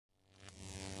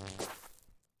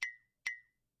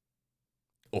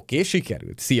Oké,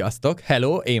 sikerült. Sziasztok,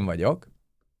 hello, én vagyok.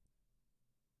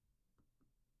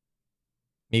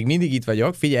 Még mindig itt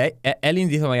vagyok, figyelj,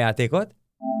 elindítom a játékot.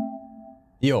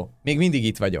 Jó, még mindig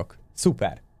itt vagyok.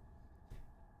 Szuper.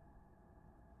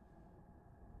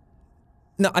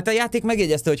 Na, hát a játék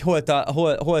megjegyezte, hogy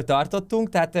hol tartottunk,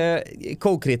 tehát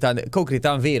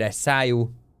konkrétan véres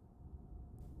szájú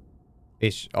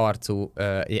és arcú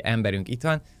emberünk itt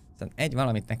van. Szóval egy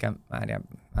valamit nekem... Várjál.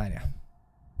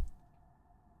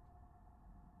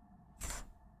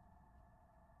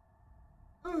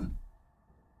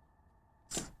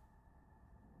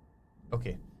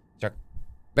 Oké. Csak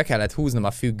be kellett húznom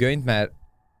a függönyt, mert...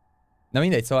 Na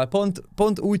mindegy, szóval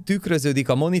pont úgy tükröződik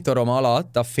a monitorom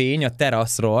alatt a fény a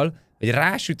teraszról, hogy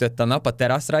rásütött a nap a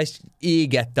teraszra, és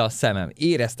égette a szemem.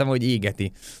 Éreztem, hogy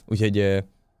égeti. Úgyhogy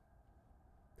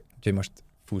most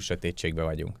full sötétségbe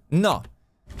vagyunk. Na!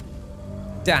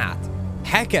 Tehát,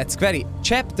 Hackett, Quarry,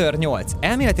 Chapter 8.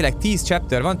 Elméletileg 10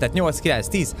 chapter van, tehát 8, 9,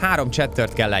 10, 3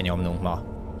 chaptert kell lenyomnunk ma.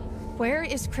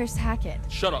 Where is Chris Hackett?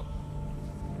 Shut up.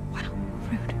 Wow,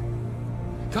 rude.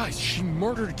 Guys, she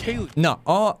murdered Kaylee. Na,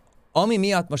 ami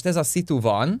miatt most ez a szitu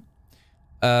van,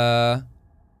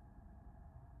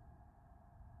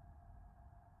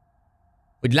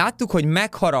 hogy láttuk, hogy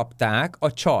megharapták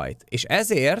a csajt, és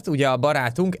ezért ugye a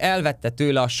barátunk elvette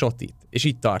tőle a shotit, és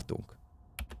itt tartunk.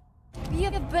 We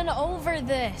have been over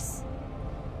this.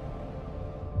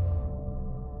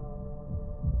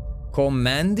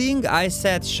 Commanding, I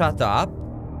said shut up.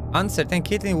 Uncertain,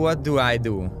 Caitlin, what do I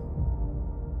do?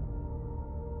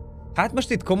 Hát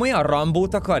most itt komolyan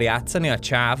Rambót akar játszani a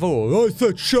csávó? I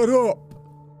said shut up!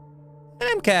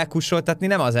 Nem kell kusoltatni,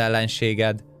 nem az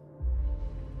ellenséged.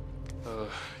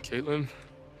 Caitlin,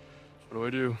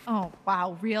 what do? Oh,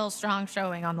 wow, real strong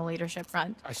showing on the leadership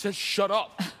front. I said shut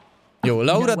up. Jó,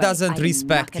 Laura doesn't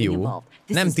respect you.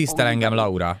 Nem tisztel engem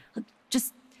Laura.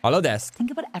 Just hallod ezt?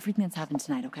 think about everything that's happened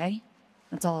tonight, okay?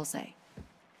 That's all I'll say.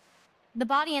 The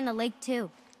body in the lake, too.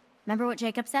 Remember what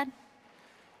Jacob said?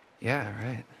 Yeah,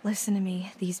 right. Listen to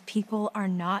me. These people are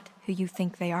not who you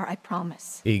think they are, I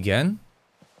promise. Igen.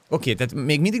 Oké, tehát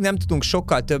még mindig nem tudunk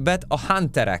sokkal többet a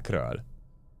hunterekről.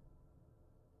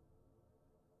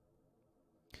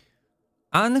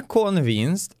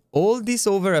 Unconvinced, all this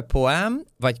over a poem,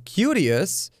 vagy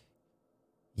curious,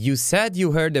 you said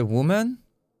you heard a woman?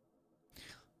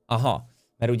 Aha,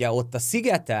 mert ugye ott a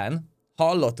szigeten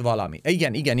hallott valami.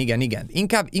 Igen.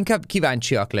 Inkább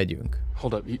kíváncsiak legyünk.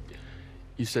 Hold up,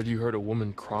 you said you heard a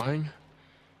woman crying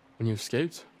when you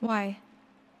escaped? Why?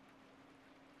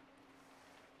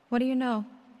 What do you know?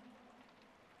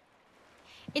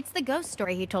 It's the ghost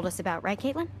story he told us about, right,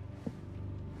 Caitlin?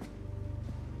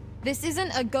 This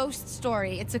isn't a ghost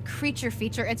story. It's a creature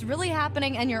feature. It's really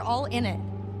happening and you're all in it.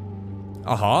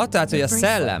 Aha, tehát hogy a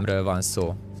szellemről van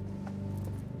szó.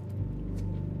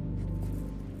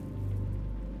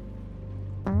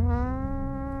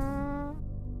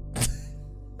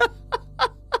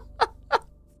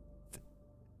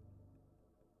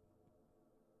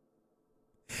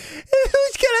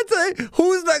 Úgy kellett, hogy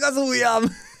húzd meg az ujjam!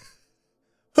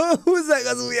 Húzd meg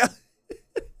az ujjam!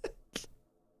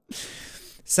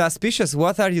 Suspicious,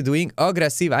 what are you doing?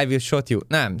 Aggressive, I will shot you.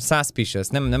 Nem, suspicious,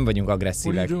 nem vagyunk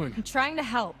agresszívek. I'm trying to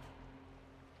help.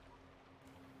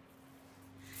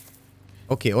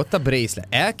 Oké, ott a bracelet.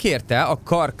 Elkérte a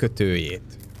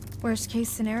karkötőjét. Worst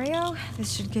case scenario,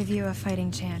 this should give you a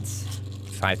fighting chance.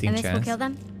 Fighting And this will chance. kill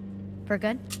them? For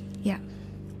good? Yeah.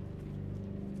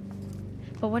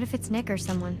 But what if it's Nick or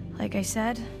someone? Like I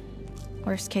said,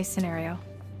 worst case scenario.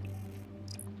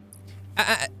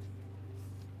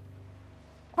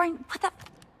 What the...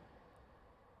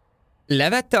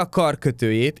 Levette a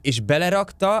karkötőjét, és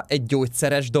belerakta egy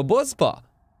gyógyszeres dobozba?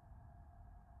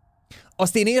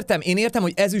 Azt én értem,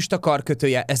 hogy ezüst a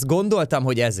karkötője, ezt gondoltam,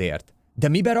 hogy ezért. De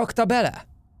mibe rakta bele?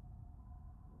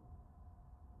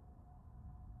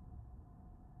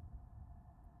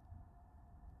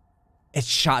 Egy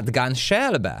shotgun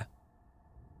shellbe?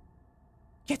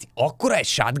 Akkora egy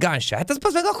shotgun shell? Hát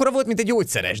az meg akkora volt, mint egy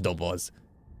gyógyszeres doboz.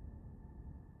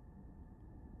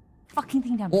 Fucking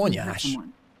thing down. Ónyás.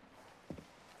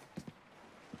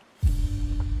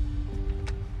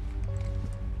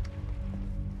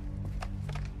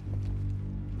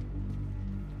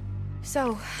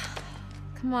 So,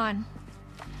 come on.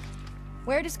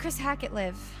 Where does Chris Hackett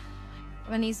live?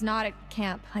 When he's not at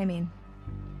camp, I mean.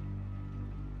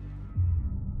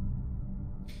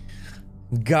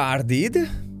 Guarded?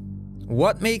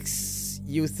 What makes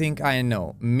you think I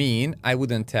know? Mean, I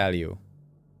wouldn't tell you.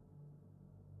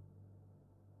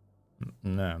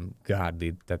 Nem,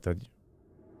 guarded, tehát hogy...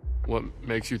 What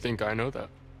makes you think I know that?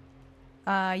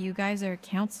 You guys are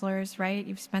counselors, right?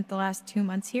 You've spent the last 2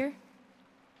 months here?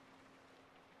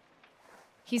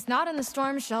 He's not in the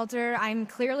storm shelter. I'm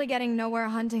clearly getting nowhere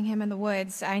hunting him in the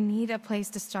woods. I need a place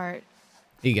to start.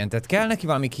 Igen, tehát kell neki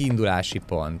valami kiindulási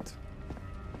pont.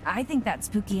 I think that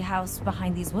spooky house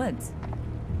behind these woods.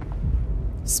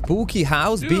 Spooky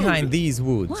house behind these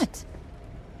woods. What?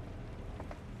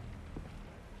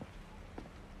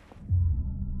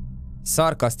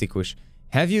 Szarkasztikus.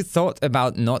 Have you thought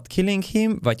about not killing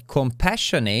him? Vagy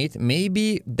compassionate?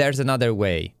 Maybe there's another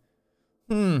way.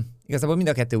 Igazából mind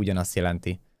a kettő ugyanazt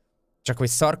jelenti. Csak hogy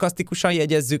szarkasztikusan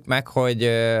jegyezzük meg, hogy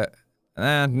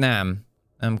nem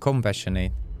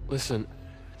compassionate. Listen,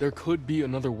 there could be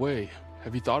another way.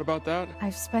 Have you thought about that?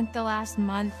 I've spent the last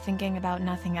month thinking about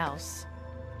nothing else.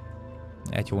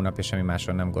 1 hónapja semmi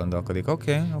máson nem gondolkodik.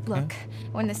 Okay. Look,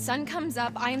 when the sun comes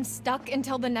up, I am stuck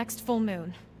until the next full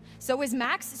moon. So is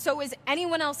Max, so is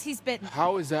anyone else he's bitten.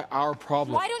 How is that our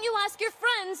problem? Why don't you ask your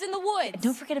friends in the woods?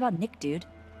 Don't forget about Nick, dude.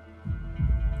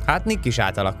 Hát Nick is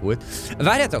átalakult.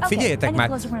 Várjátok, figyeljetek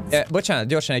már. Bocsánat,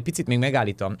 gyorsan egy picit még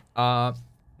megállítom.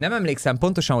 Nem emlékszem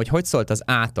pontosan, hogy szólt az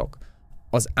átok.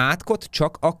 Az átkot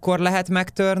csak akkor lehet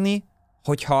megtörni,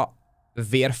 hogyha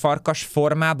vérfarkas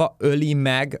formába öli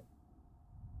meg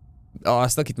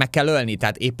azt, akit meg kell ölni,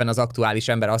 tehát éppen az aktuális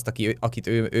ember azt, akit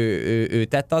ő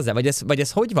tett azzal, vagy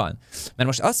ez hogy van? Mert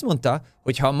most azt mondta,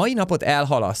 hogy ha a mai napot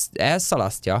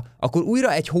elszalasztja, akkor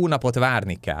újra 1 hónapot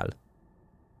várni kell.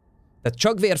 Tehát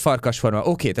csak vérfarkas forma.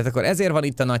 Oké, tehát akkor ezért van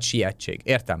itt a nagy sietség.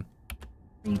 Értem.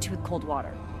 You two with cold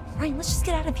water. Ryan, let's just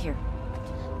get out of here.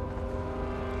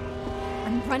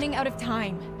 I'm running out of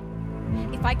time.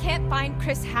 If I can't find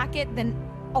Chris Hackett, then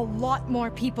a lot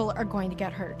more people are going to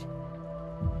get hurt.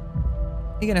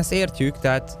 Igen, ezt értjük,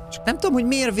 tehát csak nem tudom, hogy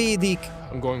miért védik.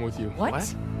 I'm going with you.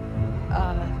 What?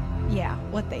 Yeah,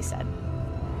 what they said.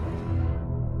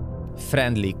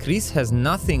 Friendly. Chris has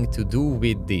nothing to do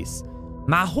with this.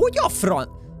 Már hogy a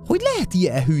hogy lehet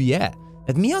ilyen hülye?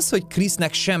 Tehát mi az, hogy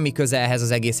Chrisnek semmi köze ehhez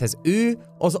az egészhez? Ő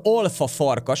az alfa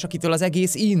farkas, akitől az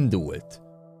egész indult.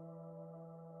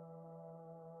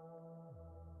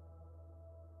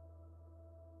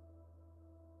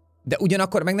 De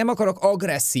ugyanakkor meg nem akarok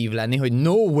agresszív lenni, hogy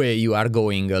no way you are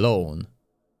going alone.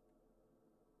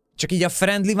 Csak így a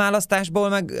friendly választásból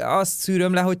meg azt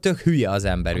szűröm le, hogy tök hülye az I'm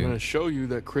emberünk. gonna show you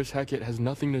that Chris Hackett has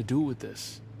nothing to do with this.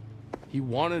 He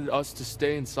wanted us to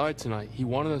stay inside tonight. He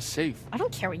wanted us safe. I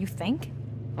don't care what you think.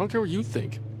 I don't care what you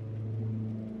think.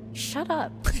 Shut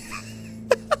up.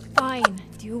 Fine,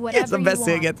 do whatever Ez a you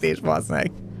beszélgetés, want. bassz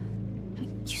meg.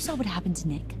 You saw what happened to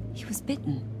Nick. He was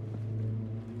bitten.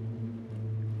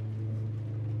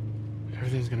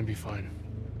 Everything's gonna be fine.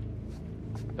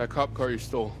 That cop car you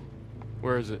stole,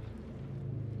 where is it?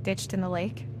 Ditched in the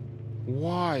lake.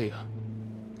 Why?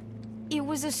 It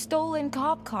was a stolen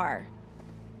cop car.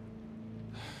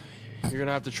 You're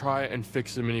gonna have to try and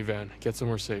fix the minivan. Get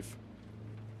somewhere safe.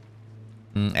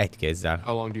 Egy kézzel.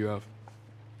 How long do you have?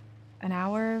 An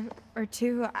hour or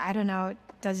 2? I don't know. It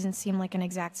doesn't seem like an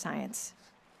exact science.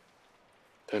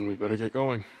 Then we better get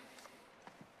going.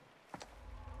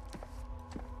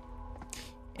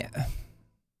 Yeah.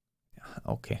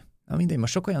 Oké. Na mindegy,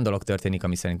 most sok olyan dolog történik,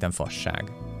 ami szerintem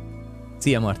fasság.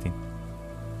 Szia, Martin.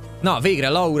 Na, végre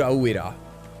Laura újra.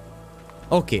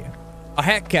 Oké. A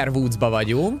Hacker Woods-ba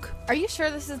vagyunk. Are you sure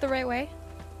this is the right way?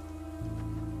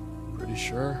 Pretty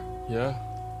sure, yeah.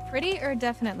 Pretty or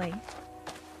definitely?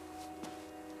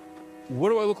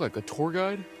 What do I look like, a tour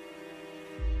guide?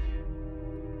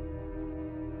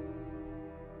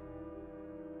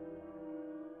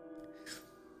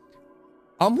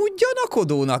 Amúgy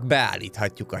gyanakodónak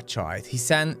beállíthatjuk a csajt,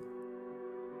 hiszen...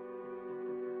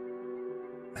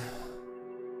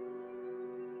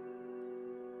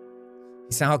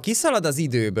 Hiszen ha kiszalad az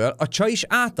időből, a csaj is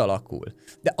átalakul.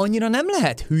 De annyira nem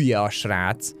lehet hülye a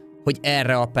srác, hogy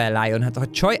erre appelláljon. Hát ha a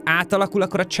csaj átalakul,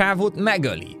 akkor a csávót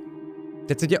megöli.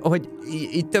 Tehát, hogy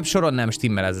itt több soron nem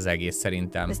stimmel ez az egész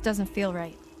szerintem. This doesn't feel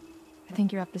right. I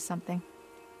think you're up to something.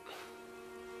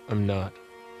 I'm not.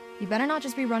 You better not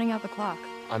just be running out the clock.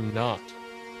 I'm not.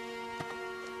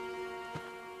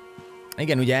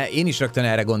 Igen, ugye én is rögtön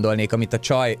erre gondolnék, amit a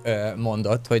csaj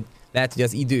mondott, hogy lehet, hogy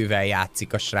az idővel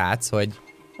játszik a srác, hogy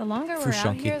The longer we're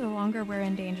out here, the longer we're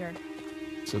in danger.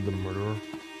 Said the murderer. You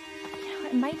know,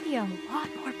 it might be a lot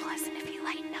more pleasant if you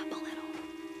lighten up a little.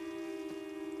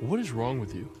 What is wrong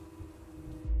with you?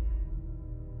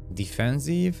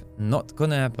 defensive, not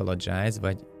gonna apologize,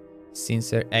 vagy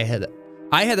sincere.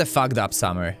 I had a fucked up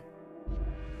summer.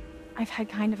 I've had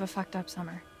kind of a fucked up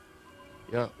summer.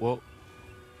 Yeah, well,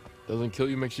 doesn't kill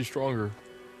you makes you stronger.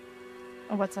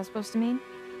 What's that supposed to mean?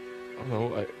 I don't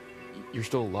know. you're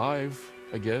still alive,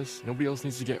 I guess. Nobody else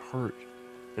needs to get hurt.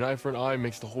 An eye for an eye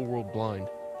makes the whole world blind.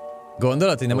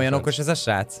 Gondolod, hogy nem olyan okos ez a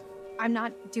srác? I'm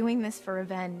not doing this for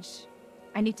revenge.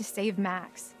 I need to save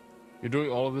Max. You're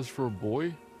doing all of this for a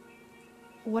boy?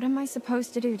 What am I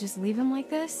supposed to do? Just leave him like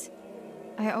this?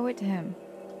 I owe it to him.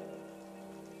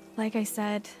 Like I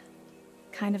said,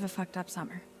 kind of a fucked up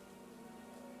summer.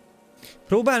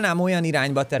 Próbálnám olyan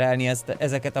irányba terelni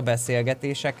ezeket a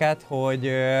beszélgetéseket,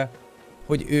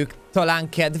 hogy ők talán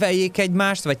kedveljék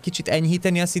egymást, vagy kicsit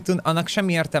enyhíteni a szitun, annak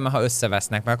semmi értelme, ha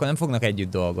összevesznek, mert akkor nem fognak együtt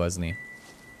dolgozni.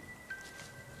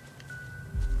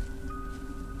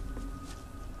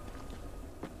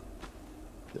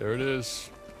 There it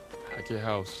is. Hackett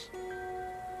house.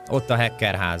 Ott a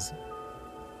hackerház.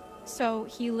 So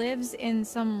he lives in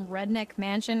some redneck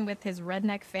mansion with his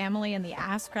redneck family in the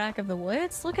ass crack of the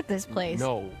woods? Look at this place.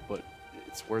 No, but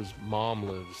it's where his mom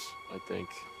lives, I think.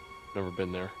 Never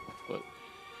been there, but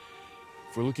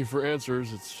if we're looking for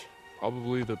answers, it's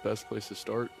probably the best place to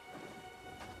start.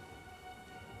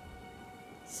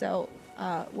 So,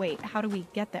 wait, how do we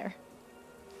get there?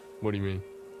 What do you mean?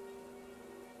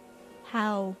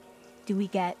 How do we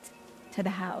get to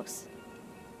the house?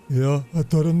 Ja,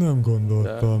 hát arra nem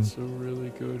gondoltam. That's a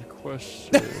really good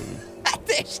question. Hát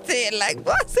és tényleg,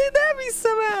 baszi, nem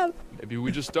hiszem el! Maybe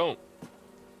we just don't.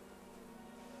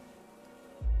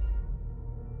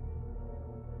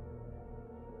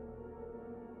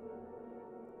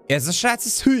 Ez a srác,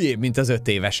 ez hülyébb, mint az 5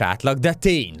 éves átlag, de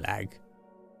tényleg.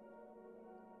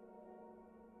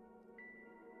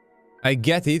 I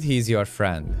get it, he's your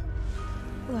friend.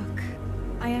 Look,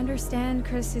 I understand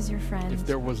Chris is your friend. If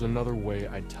there was another way,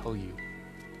 I'd tell you.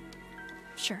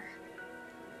 Sure.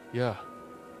 Yeah.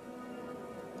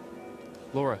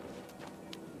 Laura,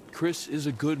 Chris is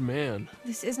a good man.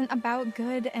 This isn't about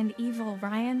good and evil,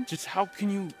 Ryan. Just how can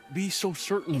you be so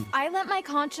certain? If I let my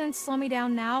conscience slow me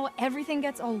down now, everything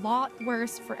gets a lot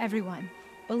worse for everyone.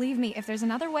 Believe me, if there's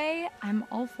another way, I'm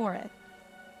all for it.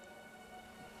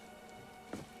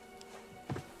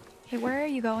 Hey, where are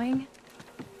you going?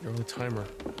 You're on the timer,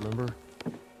 remember?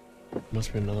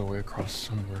 Must be another way across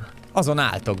somewhere. Azon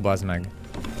álltok, bazd meg.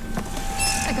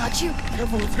 I got you.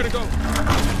 Careful, it's gonna go.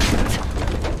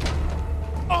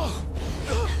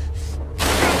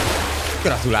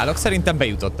 Gratulálok, szerintem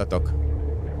bejutottatok.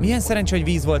 Milyen szerencsé, hogy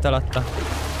víz volt alatta.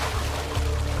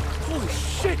 Holy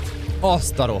shit!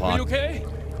 Azt a Are you rohadt. okay?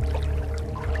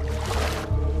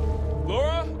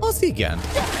 Laura? Az igen.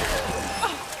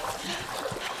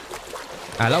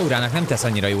 Laurának nem tesz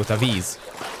annyira jót a víz.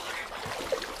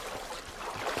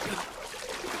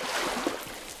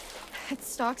 It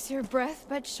stalks your breath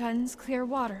but shuns clear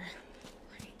water.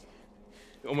 Right.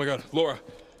 Oh my god, Laura.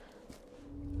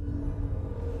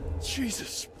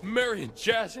 Jesus, Marion,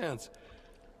 jazz hands.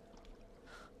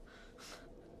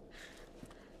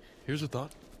 Here's a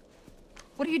thought.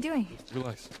 What are you doing?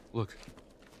 Relax. Look.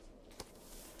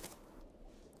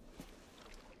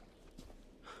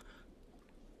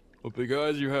 What big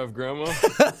eyes you have, Grandma.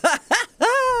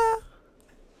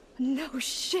 No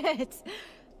shit.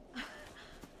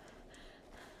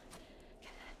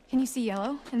 Can you see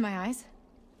yellow in my eyes?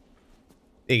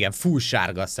 Igen, full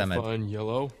sárga a szemed. Fine,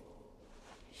 yellow.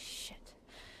 Shit.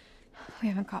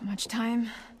 We haven't got much time.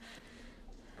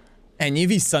 Ennyi,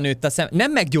 visszanőtt a szem...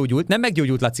 Nem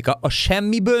meggyógyult, Lacika. A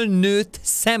semmiből nőtt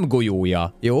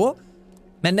szemgolyója, jó?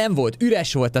 Mert nem volt,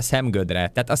 üres volt a szemgödre.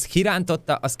 Tehát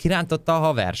azt kirántotta a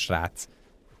haversrác.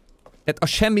 Tehát a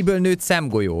semmiből nőtt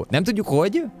szemgolyó. Nem tudjuk,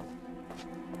 hogy?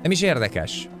 Nem is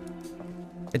érdekes.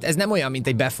 Tehát ez nem olyan, mint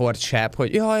egy befort seb,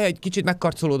 hogy jaj, egy kicsit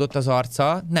megkarcolódott az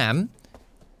arca. Nem.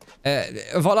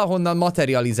 Valahonnan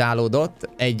materializálódott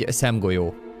egy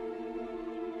szemgolyó.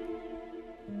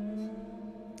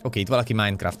 Oké, itt valaki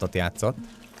Minecraftot játszott.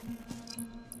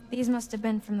 These must have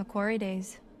been from the Quarry days.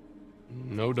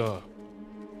 No duh.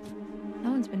 No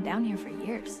one's been down here for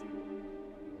years.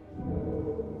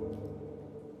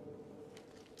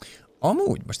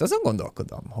 Amúgy, most azon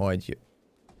gondolkodom, hogy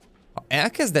ha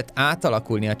elkezdett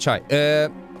átalakulni a csaj...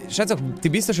 Srácok, ti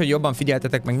biztos, hogy jobban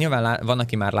figyeltetek, meg nyilván van,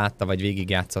 aki már látta, vagy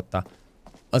végigjátszotta.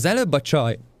 Az előbb a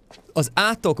csaj az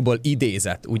átokból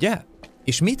idézett, ugye?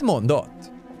 És mit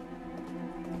mondott?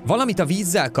 Valamit a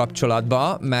vízzel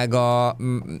kapcsolatban,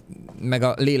 meg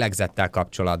a lélegzettel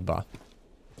kapcsolatban.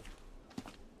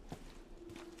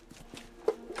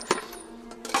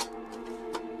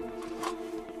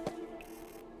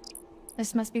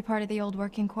 This must be part of the old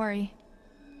working quarry.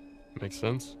 Makes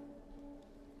sense.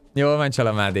 Jól van,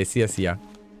 Csalamádé, szia!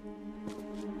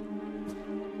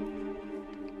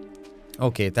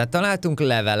 Oké, tehát találtunk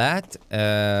levelet,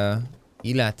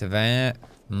 illetve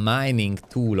mining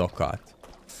toolokat.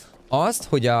 Azt,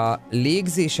 hogy a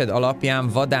légzésed alapján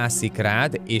vadászik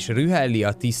rád, és rühelli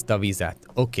a tiszta vizet.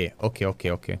 Oké.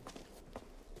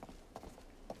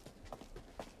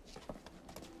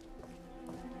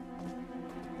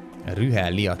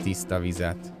 Rühelli a tiszta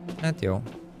vizet. Hát jó.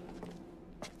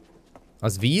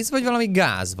 Az víz, vagy valami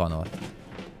gáz van ott?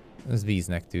 Ez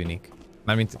víznek tűnik.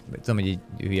 Mármint, tudom, hogy egy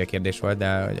hülye kérdés volt,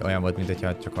 de olyan volt,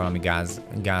 mintha csak valami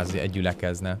gáz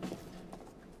gyülekezne.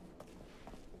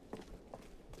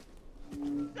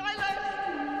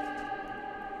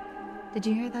 Did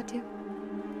you hear that too?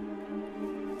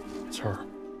 It's her.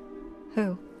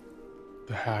 Who?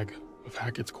 The hag of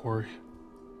Hackett's Quarry.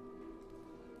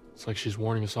 It's like she's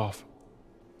warning us off.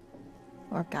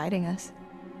 Or guiding us.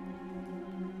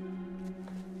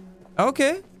 Oké.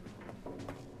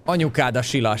 Anyukád a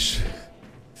silas.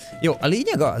 Jó, a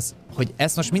lényeg az, hogy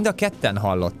ezt most mind a ketten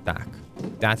hallották.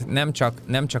 Tehát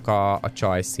nem csak a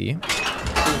Csajci.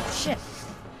 Shit.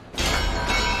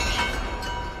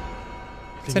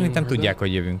 Szerintem tudják,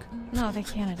 hogy jövünk. No, they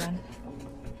can't have done.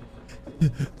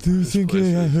 Do you think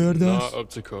I heard us? Not up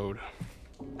to code.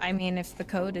 I mean, if the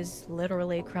code is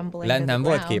literally crumbling Lent to the nem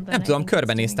volt ground, kép? then Nem I tudom, think it's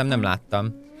körbenéztem, doing nem fine.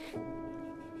 láttam.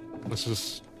 Let's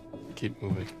just keep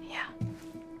moving.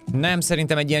 Yeah. Nem,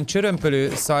 szerintem egy ilyen csörömpölő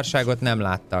szarságot nem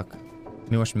láttak.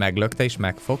 Mi most meglökte és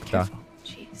megfogta?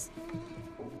 Jeez.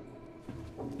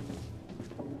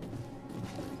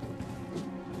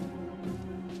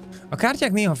 A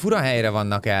kártyák néha fura helyre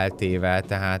vannak eltéve,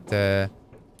 tehát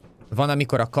van,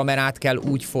 amikor a kamerát kell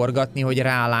úgy forgatni, hogy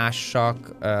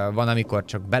rálássak, van, amikor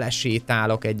csak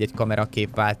belesétálok egy-egy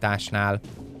kameraképváltásnál.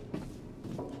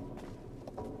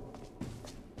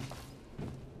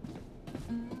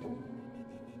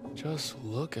 Just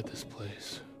look at this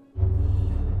place.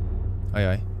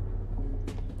 Ajaj.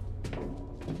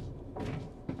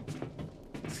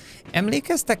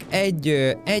 Emlékeztek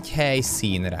egy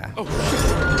helyszínre? Oh.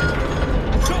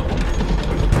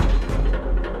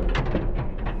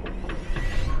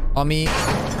 Ami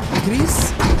Chris...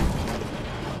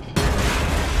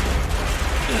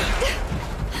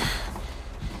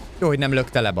 Jó, hogy nem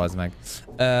lökte le, bazd meg.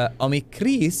 Ami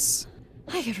Chris...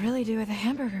 I could really do with a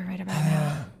hamburger right about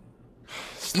now.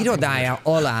 irodája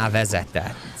alá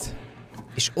vezetett.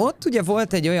 És ott ugye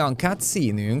volt egy olyan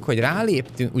cutscene-ünk, hogy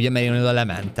ráléptünk, ugye mert én oda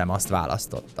lementem, azt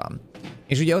választottam.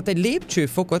 És ugye ott egy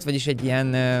lépcsőfokot, vagyis egy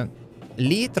ilyen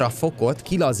létrafokot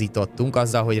kilazítottunk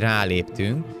azzal, hogy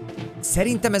ráléptünk.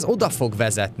 Szerintem ez oda fog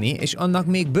vezetni, és annak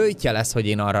még böjtje lesz, hogy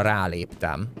én arra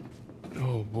ráléptem.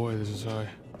 Oh boy, this is high.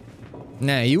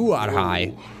 Ne, you are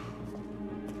high.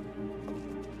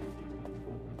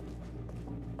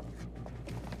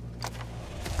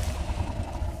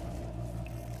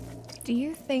 Do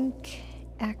you think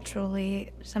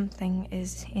actually something is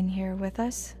in here with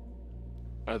us?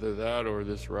 Either that or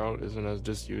this route isn't as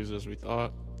disused as we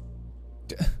thought.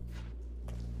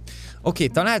 Oké,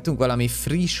 találtunk valami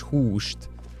friss húst,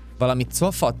 valami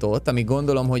cofatot, ami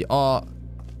gondolom, hogy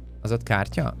az ott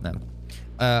kártya? Nem.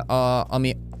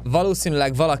 Ami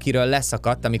valószínűleg valakiről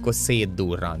leszakadt, amikor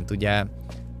szétdurrant, ugye?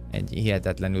 Egy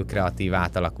hihetetlenül kreatív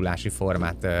átalakulási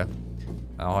formát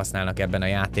használnak ebben a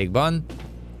játékban.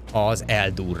 Az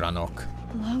eldurranok.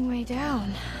 Long way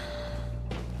down.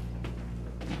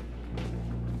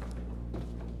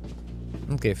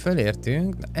 Oké,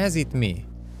 fölértünk. Ez itt mi?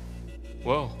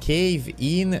 Well, Cave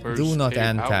in, do not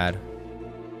enter.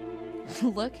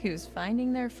 Look who's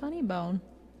finding their funny bone.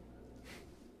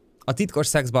 A titkos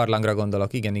szexbarlangra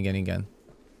gondolok. Igen, igen, igen.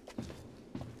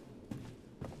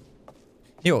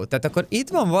 Jó, tehát akkor itt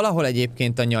van valahol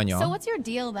egyébként a nyanya. So what's your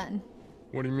deal then?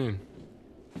 what do you mean?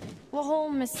 The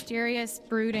whole mysterious,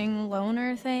 brooding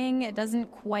loner thing, it doesn't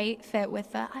quite fit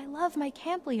with the I love my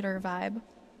camp leader vibe.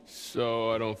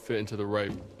 So I don't fit into the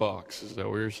right box, is that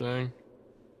what you're saying?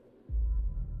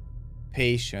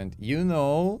 Patient. You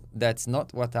know, that's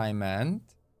not what I meant.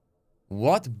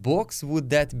 What box would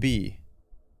that be?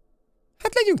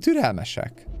 Hát legyünk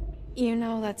türelmesek. You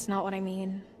know that's not what I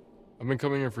mean. I've been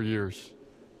coming here for years.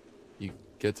 You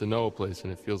get to know a place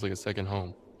and it feels like a second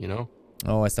home, you know?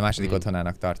 Ó, ezt a második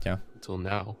otthonának tartja. Until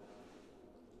now.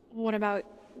 What about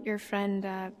your friend,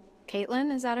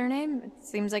 Caitlin? Is that her name? It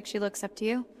seems like she looks up to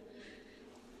you.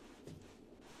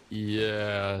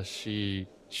 Yeah, she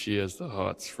has the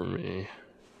hots for me.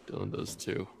 Dylan does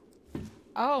too.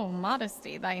 Oh,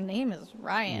 modesty. Thy name is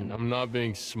Ryan. I'm not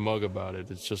being smug about it.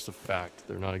 It's just a fact.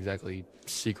 They're not exactly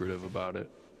secretive about it.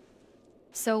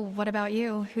 So what about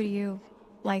you? Who do you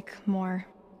like more?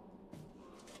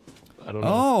 I don't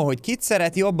know. Ó, hogy kit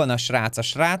szeret jobban a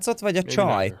srácot vagy a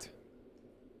csajt? neither.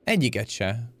 Egyiket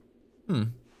se.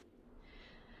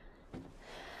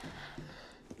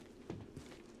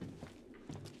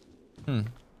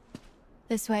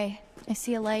 This way. I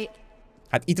see a light.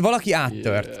 Hát itt valaki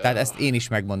áttört, tehát ezt én is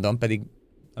megmondom, pedig...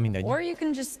 Na mindegy. Or you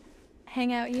can just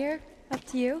hang out here. Up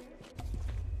to you.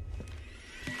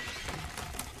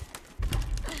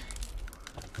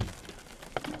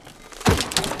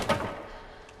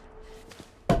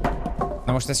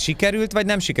 Na most ez sikerült, vagy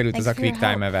nem sikerült ez a quick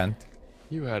time event?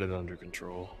 You had it under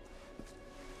control.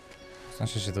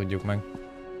 Azt se tudjuk meg.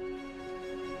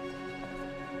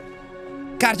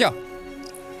 Kártya!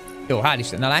 Jó, hál'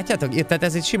 Isten. Na látjátok? Tehát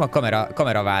ez egy sima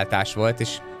kameraváltás volt,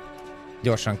 és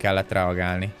gyorsan kellett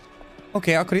reagálni.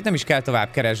 Oké, akkor itt nem is kell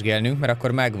tovább keresgélnünk, mert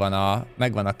akkor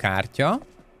megvan a kártya.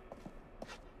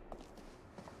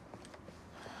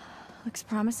 Looks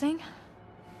promising.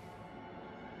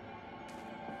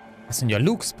 Azt mondja,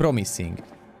 looks promising.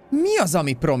 Mi az,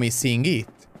 ami promising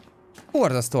itt?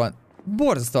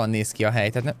 Borzasztóan néz ki a hely.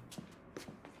 Tehát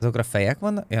azokra fejek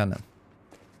vannak? Ja, nem.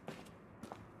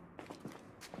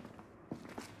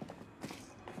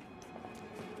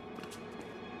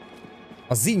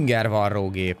 A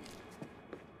zingervarrógép.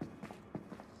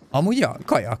 Amúgy ja,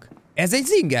 kajak. Ez egy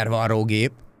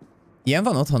zingervarrógép. Ilyen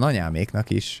van otthon anyáméknak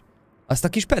is. Azt a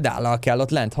kis pedállal kell ott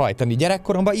lent hajtani.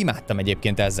 Gyerekkoromban imádtam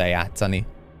egyébként ezzel játszani.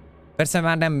 Persze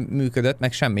már nem működött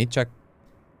meg semmit, csak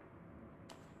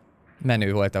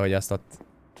menő volt, ahogy azt ott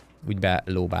úgy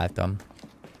belóbáltam.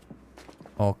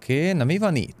 Oké, na mi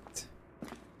van itt?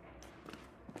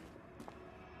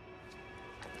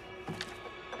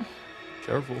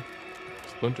 Careful.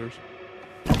 Splinters.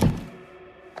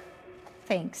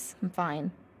 Thanks. I'm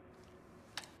fine.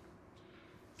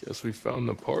 Guess we found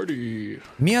the party.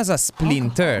 Mi az a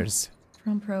splinters?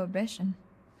 From Prohibition.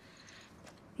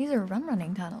 These are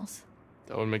rum-running tunnels.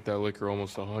 That would make that liquor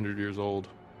almost 100 years old.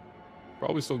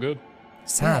 Probably still good.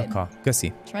 Szálka,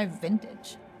 köszi. Try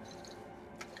vintage.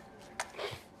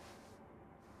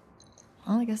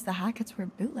 Well, I guess the Hacketts were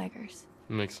bootleggers.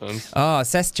 Makes sense. Ah,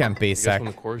 szeszcsempészek.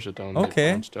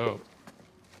 Oké.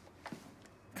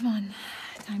 Come on,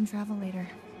 time travel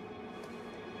later.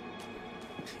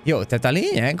 Jó, tehát a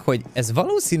lényeg, hogy ez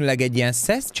valószínűleg egy ilyen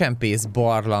szeszcsempész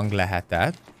barlang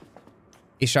lehetett,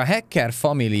 és a hacker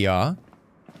família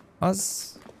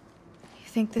az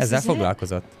ezzel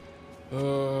foglalkozott.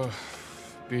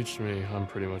 Beats me. I'm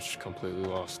pretty much completely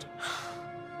lost.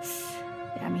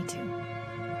 Yeah, me too.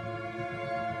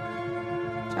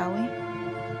 Shall we?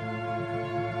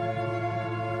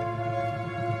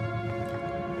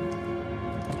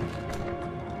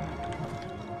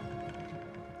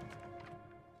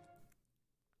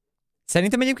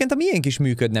 Szerintem egyébként a miénk is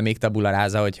működne még tabula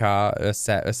rasa, hogyha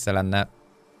össze lenne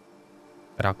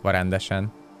rakva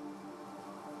rendesen.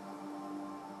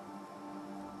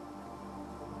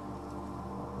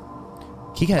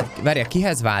 Várjál,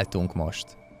 kihez váltunk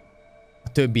most? A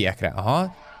többiekre,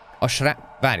 aha.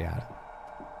 Várjál.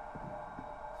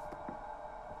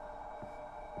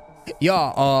 Ja,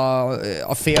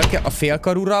 a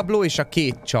félkarú rabló és a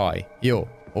két csaj. Jó,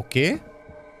 oké.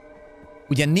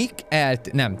 Ugye Nick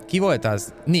nem, ki volt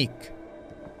az? Nick.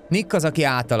 Nick az, aki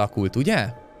átalakult,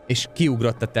 ugye? És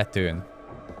kiugrott a tetőn.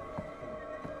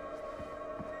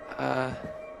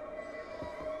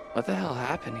 What the hell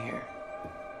happened here?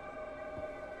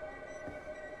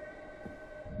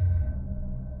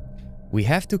 We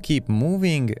have to keep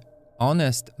moving.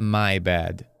 Honest, my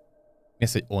bad. Mi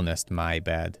az, hogy honest, my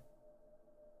bad?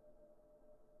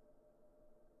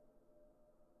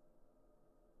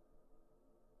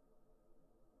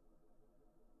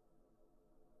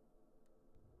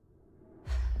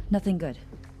 Nothing good.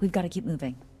 We've got to keep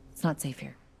moving. It's not safe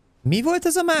here. Mi volt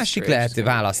ez a másik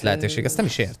válasz lehetőség? Ezt nem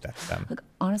is értettem. Look,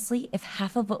 honestly, if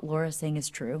half of what Laura's saying is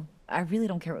true, I really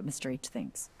don't care what Mr. H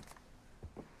thinks.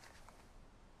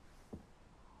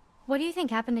 What do you think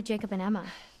happened to Jacob and Emma?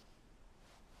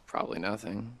 Probably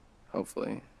nothing.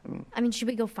 Hopefully. I mean, should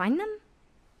we go find them?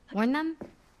 Warn them?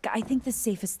 I think the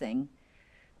safest thing,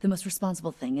 the most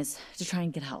responsible thing, is to try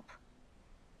and get help.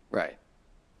 Right.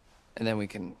 And then we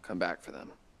can come back for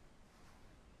them.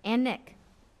 And Nick.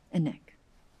 And Nick.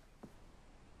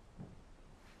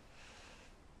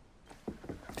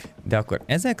 De akkor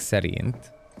ezek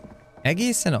szerint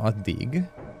egészen addig,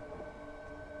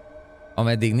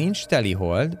 ameddig nincs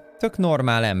telihold, tök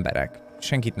normál emberek.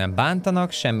 Senkit nem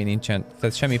bántanak, semmi nincsen,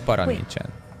 tehát semmi para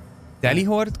nincsen.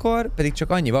 Telihordkor pedig csak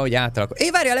annyi van, hogy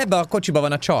átalakul. Várjál, ebbe a kocsiba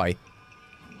van a csaj!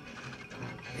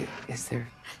 Is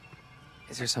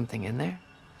there something in there?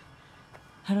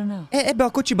 I don't know. Ebbe a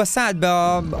kocsiba szállt be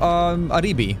a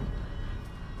Ribi.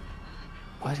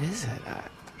 What is it?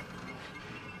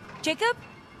 Jacob?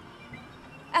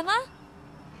 Emma?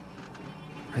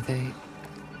 Are they...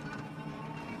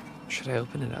 Should I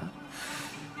open it up?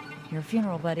 Your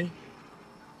funeral, buddy.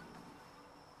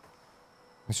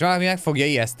 És valami meg fogja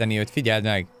ijeszteni őt, figyeld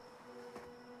meg.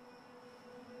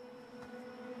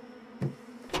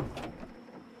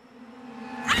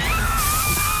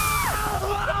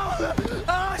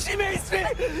 She makes me!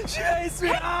 She makes me!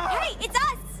 Hey, it's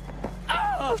us!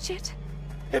 Oh shit.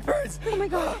 It burns! Oh my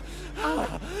god.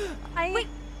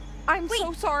 I'm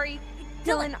so sorry.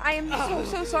 Dylan, I am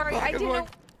so sorry. I didn't know.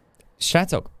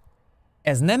 Srácok,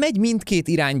 ez nem egy mindkét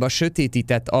irányba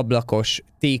sötétített ablakos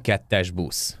T2-es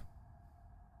busz.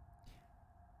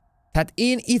 Tehát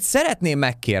én itt szeretném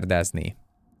megkérdezni,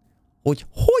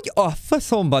 hogy a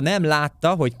faszomba nem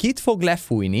látta, hogy kit fog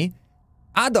lefújni,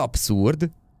 ad abszurd,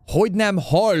 hogy nem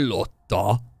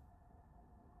hallotta,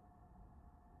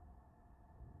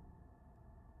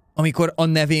 amikor a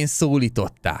nevén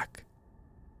szólították.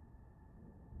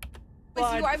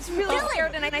 I was really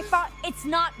scared and I thought It's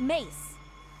not mace.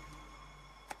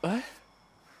 What?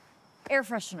 Air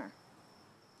freshener.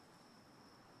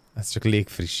 Ez csak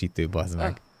légfrissítő, bazd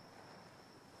meg.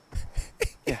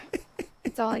 Yeah.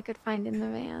 it's all I could find in the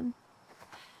van.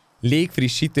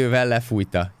 Légfrissítővel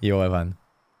lefújta. Jól van.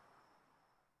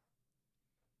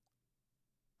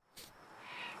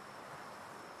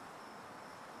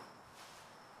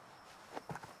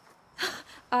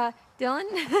 Dylan,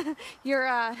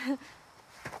 you're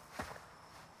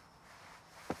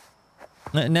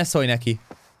Ne szólj neki.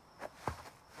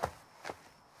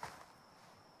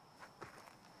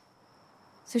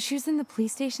 So she was in the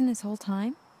police station this whole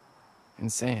time?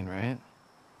 Insane, right?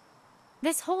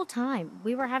 This whole time,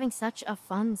 we were having such a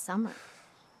fun summer.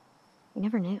 We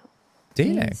never knew.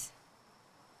 Tényleg?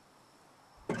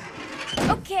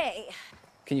 Okay.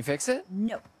 Can you fix it?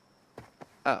 No,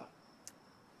 Oh.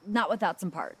 not without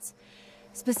some parts.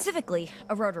 Specifically,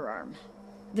 a rotor arm.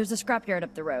 There's a scrapyard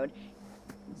up the road.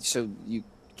 So you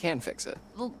can fix it?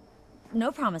 Well,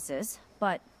 no promises,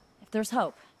 but if there's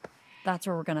hope, that's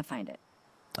where we're gonna find it.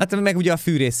 Hát meg ugye a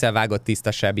fűrésszel vágott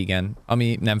tiszta seb, igen,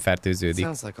 ami nem fertőződik.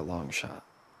 Sounds like a long shot.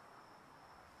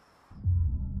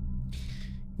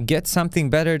 Get something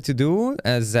better to do,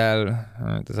 ezzel,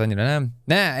 hát ez annyira nem.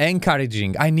 Ne,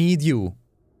 encouraging, I need you.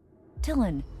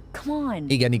 Dylan, come on.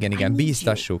 Igen,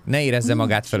 bíztassuk, ne érezze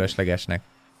magát fölöslegesnek.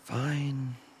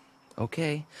 Fine.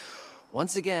 Okay.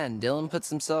 Once again, Dylan puts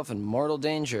himself in mortal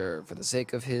danger for the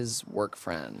sake of his work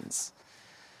friends.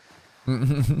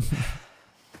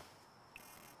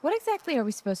 What exactly are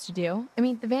we supposed to do? I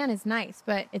mean, the van is nice,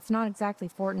 but it's not exactly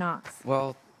Fort Knox.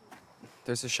 Well,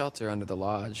 there's a shelter under the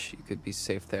lodge. You could be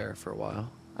safe there for a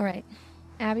while. All right.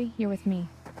 Abby, you're with me.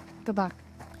 Good luck.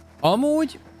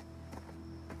 Amúgy,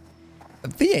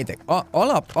 figyeljetek,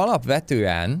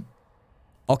 alapvetően,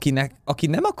 aki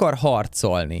nem akar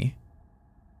harcolni,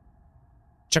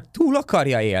 csak túl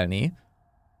akarja élni,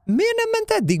 miért nem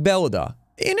ment eddig be oda?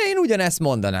 Én ugyanezt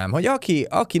mondanám, hogy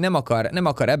aki nem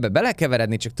akar ebbe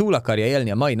belekeveredni, csak túl akarja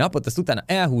élni a mai napot, azt utána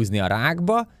elhúzni a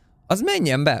rákba, az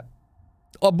menjen be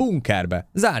a bunkerbe,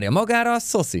 zárja magára a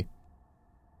szoszi.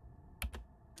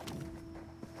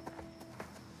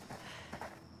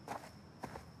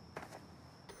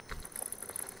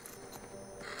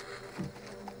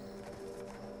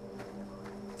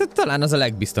 Talán az a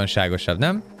legbiztonságosabb,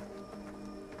 nem?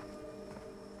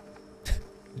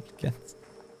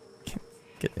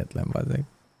 Kegyetlen bazzeg.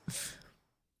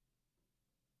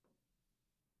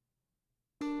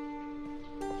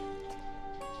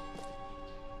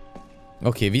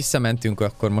 Oké, visszamentünk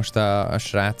akkor most a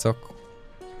srácok.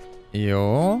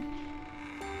 Jó.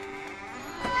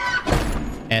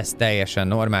 Ez teljesen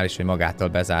normális, hogy magától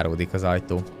bezáródik az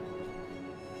ajtó.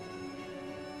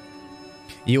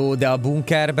 Jó, de a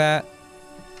bunkerbe...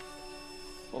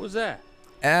 What was that?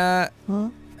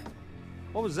 Huh?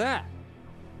 What was that?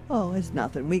 Oh, it's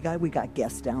nothing. We got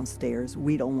guests downstairs.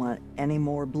 We don't want any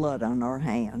more blood on our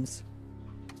hands.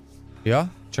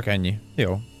 Ja, csak ennyi.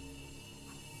 Jó.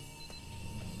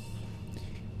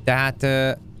 Tehát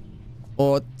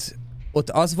ott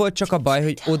az volt csak a baj,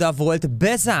 hogy oda volt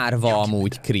bezárva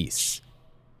amúgy Chris.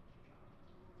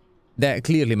 De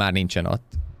clearly már nincsen ott.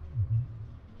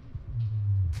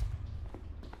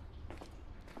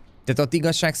 Tehát ott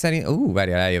igazság szerint...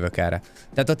 várjál, eljövök erre.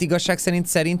 Tehát ott igazság szerint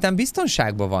szerintem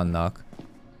biztonságban vannak.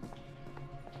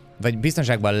 Vagy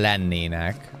biztonságban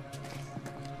lennének.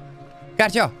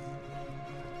 Kártya!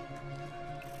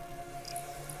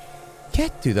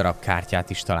 2 darab kártyát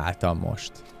is találtam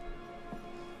most.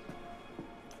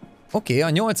 Oké, a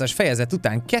 8-as fejezet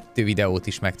után 2 videót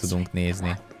is meg tudunk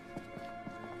nézni.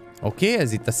 Oké,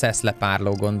 ez itt a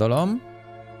szeszlepárló, gondolom.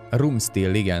 Room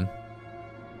still, igen.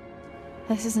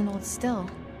 This is an old still.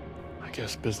 I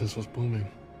guess business was booming.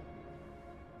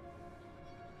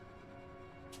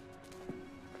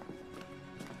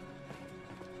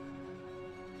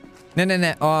 Ne,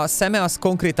 a szeme az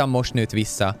konkrétan most nőtt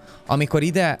vissza. Amikor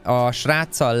ide a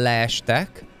sráccal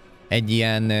leestek egy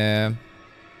ilyen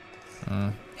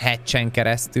hatchen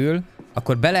keresztül,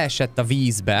 akkor beleesett a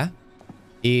vízbe,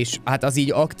 és hát az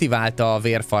így aktiválta a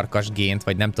vérfarkas gént,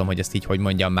 vagy nem tudom, hogy ezt így hogy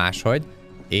mondjam máshogy,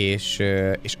 és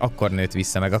akkor nőtt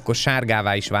vissza, meg akkor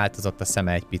sárgává is változott a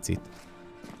szeme egy picit.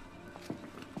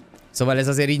 Szóval ez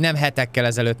azért így nem hetekkel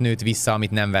ezelőtt nőtt vissza,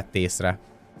 amit nem vett észre.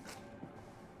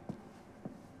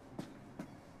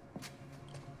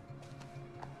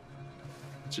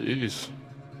 Jeez.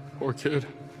 Poor kid.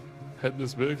 Head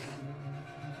this big.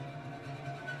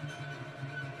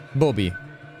 Bobby.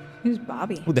 Who's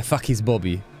Bobby? Who the fuck is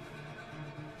Bobby?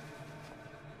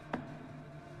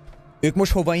 Ők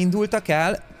most hova indultak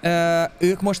el?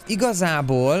 Ők most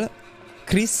igazából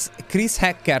Chris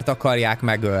Hackert akarják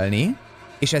megölni,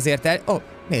 és ezért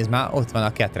nézd már, ott van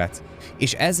a ketrec.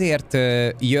 És ezért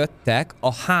jöttek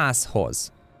a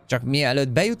házhoz. Csak mielőtt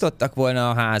bejutottak volna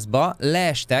a házba,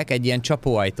 leestek egy ilyen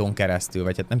csapóajtón keresztül,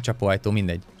 vagy hát nem csapóajtó,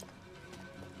 mindegy.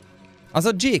 Az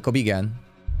a Jacob, igen.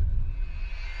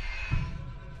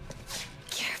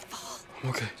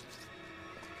 Okay.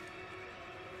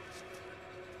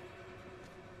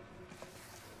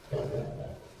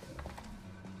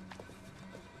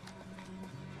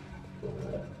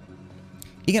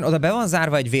 Igen, oda be van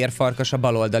zárva egy vérfarkas a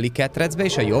baloldali ketrecbe,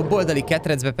 és a jobboldali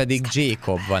ketrecbe pedig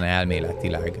Jacob van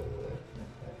elméletileg.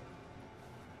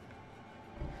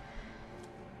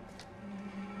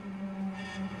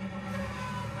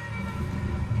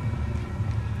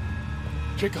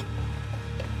 Jacob.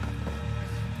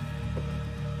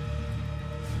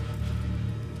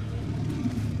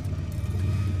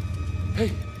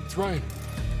 Hey, it's Ryan.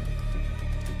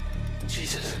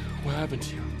 Jesus, what happened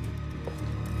to you?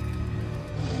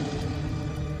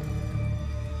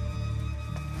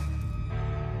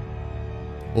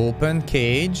 Open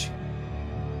cage.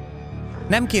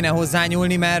 Nem kéne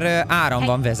hozzányúlni, mert áram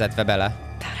van vezetve bele.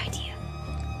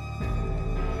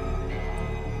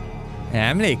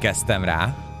 Emlékeztem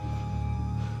rá.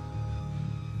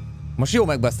 Most jó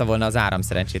megbaszta volna az áram,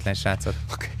 szerencsétlen srácot.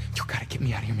 Look, you gotta get me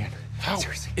out of here, man. How?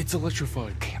 Seriously. It's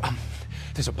electrified. Okay,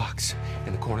 there's a box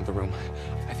in the corner of the room.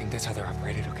 I think that's how they're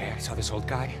operated, okay? I saw this old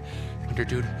guy, hunter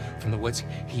dude from the woods.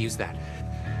 He used that.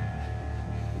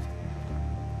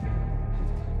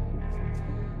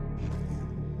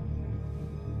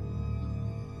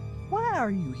 Why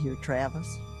are you here, Travis?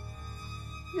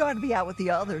 You ought to be out with the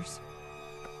others.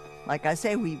 Like I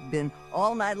say, we've been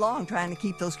all night long trying to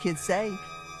keep those kids safe.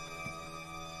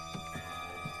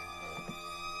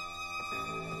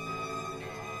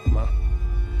 Ma.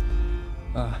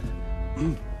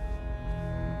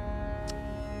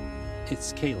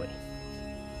 It's Kaylee.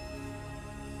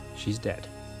 She's dead.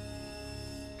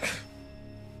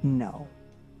 No.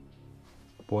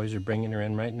 The boys are bringing her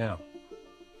in right now.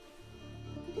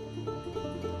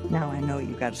 Now I know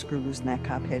you got to screw loose in that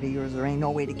cop head of yours. There ain't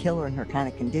no way to kill her in her kind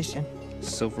of condition.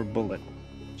 Silver bullet.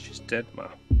 She's dead, Ma.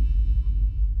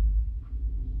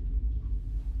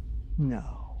 No.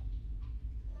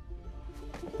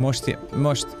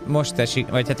 Most esik,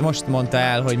 vagy hát most mondta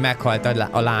el, hogy meghalt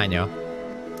a lánya.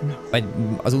 No. Vagy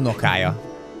az unokája.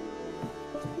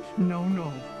 No,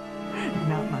 no.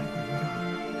 Not my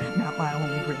granddaughter. Not my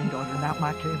only granddaughter. Not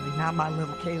my Kaylee. Not my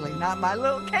little Kaylee. Not my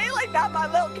little Kaylee. Not my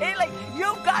little Kaylee. You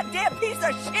goddamn piece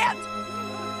of shit!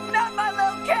 Not my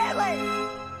little Kaylee!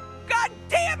 God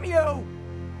damn you!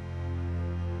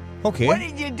 Oké. What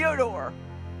did you do to her?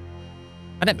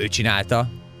 Hát nem ő csinálta.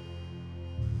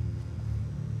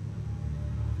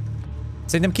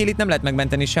 Szerintem Kaylee-t nem lehet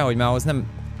megmenteni sehogy, mert ahhoz nem...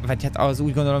 Vagy hát az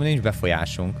úgy gondolom, nincs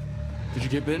befolyásunk. Did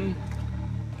you get bitten?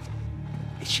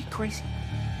 Is she crazy?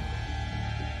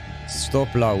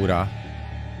 Stop, Laura.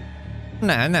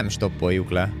 Nem stoppoljuk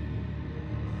le.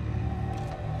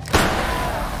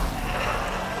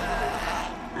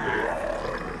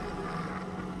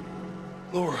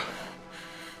 Laura,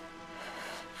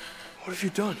 what have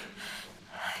you done?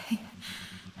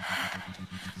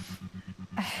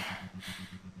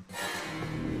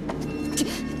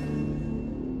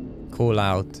 Call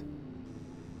out.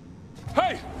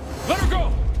 Hey! Let her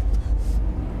go!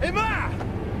 Hey, Ma!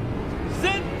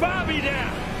 Send Bobby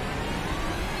down!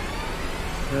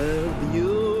 Her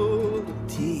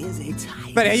beauty is a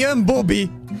tiger. Várjál, jön Bobby!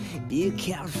 Be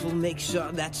careful, make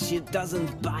sure that shit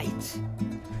doesn't bite.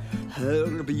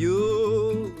 Her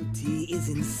beauty is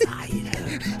inside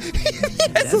her.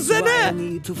 Ez a zene! I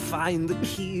need to find the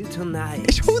key tonight.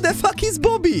 És who the fuck is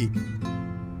Bobby?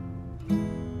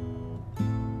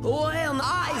 When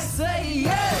I say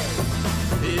yes,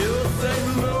 you say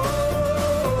no.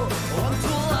 Want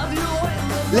to love you in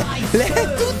the night.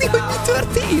 Lehet tudni, hogy mi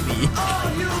történik?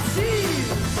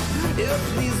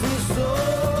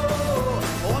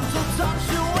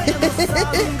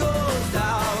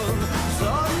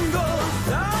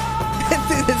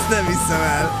 Ezt nem hiszem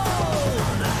el.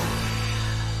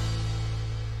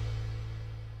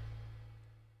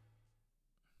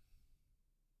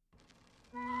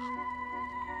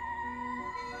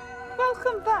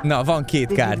 Na, van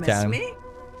két kártyám.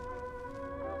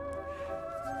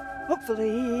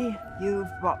 Hopefully,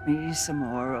 you've brought me some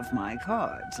more of my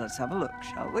cards. Let's have a look,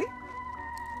 shall we?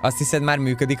 Azt hiszed, már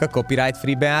működik a copyright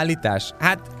free beállítás?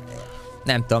 Hát,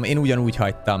 nem tudom, én ugyanúgy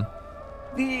hagytam.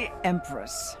 The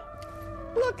Empress.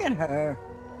 Look at her.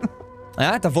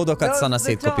 Hát a vodokat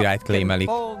szanaszét copyright claimelik.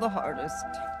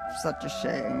 Such a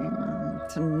shame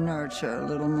to nurture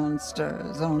little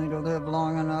monsters only to live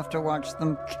long enough to watch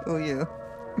them kill you.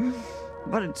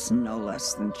 But it's no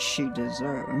less than she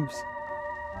deserves.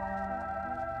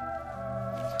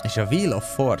 És a Wheel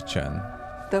of Fortune.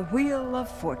 The Wheel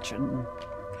of Fortune.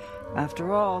 After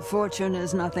all, fortune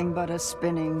is nothing but a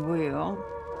spinning wheel.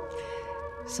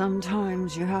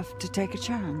 Sometimes you have to take a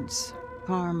chance.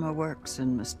 Karma works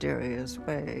in mysterious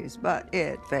ways, but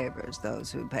it favors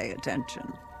those who pay attention.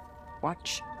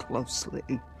 Watch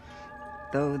closely.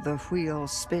 Though the wheel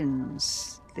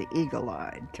spins, the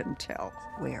eagle-eyed can tell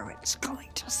where it's going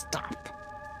to stop.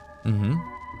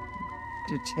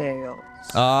 Details.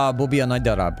 Bobby a nagy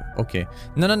darab. Oké.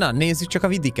 Na, nézzük csak a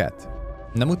vidiket.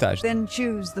 Nem mutasd. Then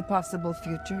choose the possible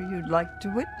future you'd like to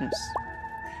witness.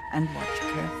 And watch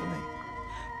carefully.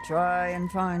 Try and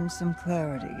find some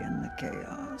clarity in the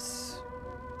chaos.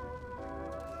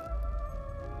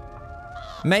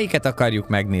 Melyiket akarjuk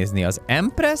megnézni? Az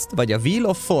Empress-t vagy a Wheel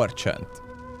of Fortune-t?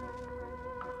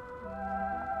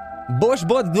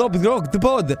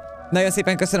 Bod! Nagyon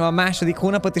szépen köszönöm a második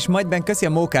hónapot, és majdben köszi a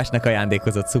mókásnak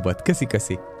ajándékozott szubot.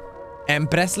 Köszi.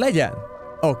 Empress legyen?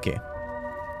 Oké.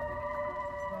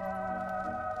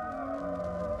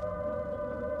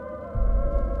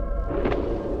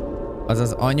 Az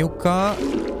az anyuka...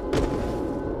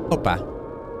 Hoppá.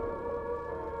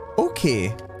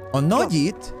 Oké. A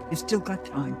nagyit...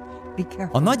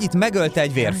 A nagyit megölte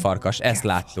egy vérfarkas, ezt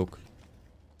láttuk.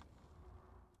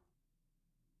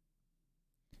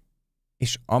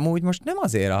 És amúgy most nem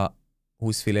azért a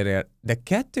 20 fillérért, de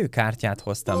 2 kártyát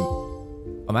hoztam.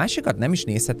 A másikat nem is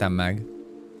nézhetem meg.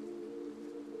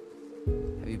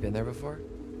 Have you been there before?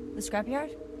 The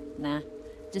scrapyard? Nah.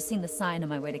 Just seen the sign on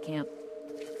my way to camp.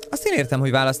 Azt én értem,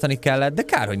 hogy választani kellett, de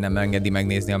kár, hogy nem engedi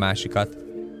megnézni a másikat.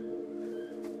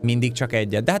 Mindig csak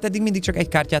egyet, de hát eddig mindig csak egy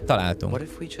kártyát találtunk. What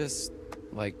if we just,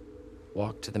 like,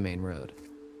 walk to the main road?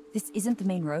 This isn't the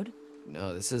main road?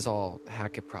 No, this is all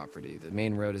Hackett property. The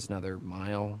main road is another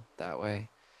mile that way.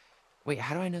 Wait,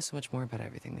 how do I know so much more about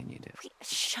everything than you do? Wait,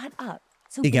 shut up.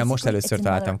 So igen, most először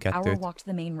találtam 2-t. Hour walk to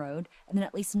the main road, and then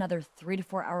at least another 3 to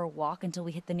 4 hour walk until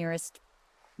we hit the nearest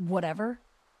whatever.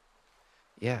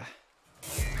 Yeah.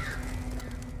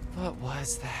 What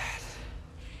was that?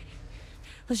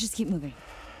 Let's just keep moving.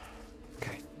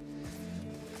 Okay.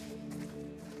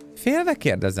 Félve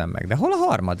kérdezem meg, de hol a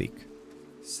harmadik?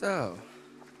 So,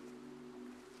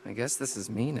 I guess this is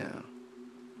me now.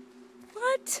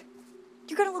 What?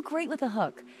 You're gonna look great with a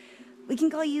hook. We can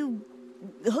call you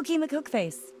Hooky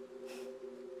McHookface.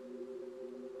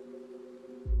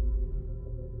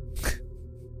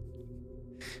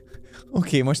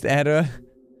 Oké, most erről...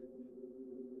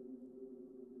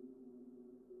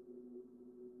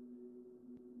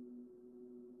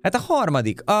 Hát a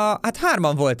harmadik. Hát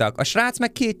 3-an voltak. A srác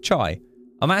meg 2 csaj.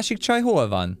 A másik csaj hol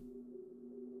van?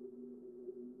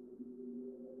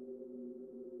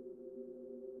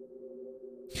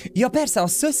 Ja persze, a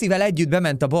szöszivel együtt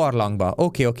bement a barlangba.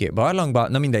 Oké, barlangba.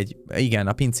 Na mindegy. Igen,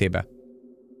 a pincébe.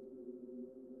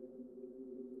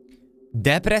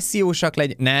 Depressziósak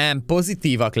legy... Nem,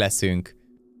 pozitívak leszünk.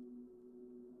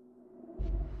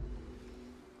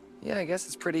 Yeah, I guess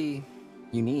it's pretty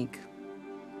unique.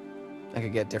 I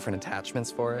could get different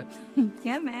attachments for it.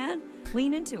 Yeah, man.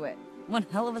 Lean into it. One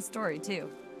hell of a story, too.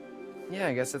 Yeah,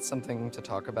 I guess it's something to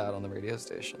talk about on the radio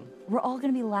station. We're all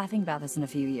gonna be laughing about this in a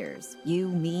few years. You,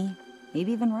 me,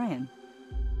 maybe even Ryan.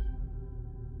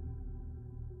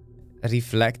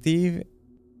 Reflective.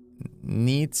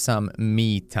 Need some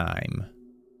me time.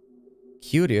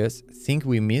 Curious. Think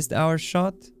we missed our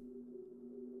shot?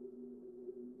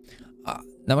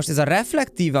 Na most ez a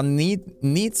reflektív, a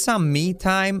need some me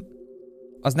time,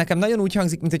 az nekem nagyon úgy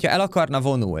hangzik, mint hogyha el akarna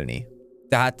vonulni.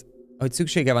 Tehát, hogy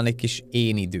szüksége van egy kis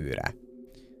én időre.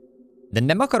 De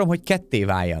nem akarom, hogy ketté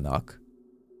váljanak.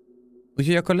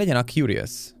 Úgyhogy akkor legyen a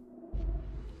curious.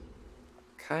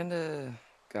 Kinda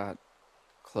got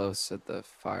close at the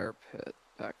fire pit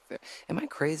back there. Am I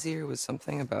crazy or was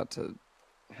something about to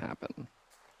happen?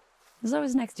 There's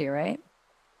always next year, right?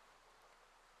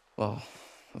 Well,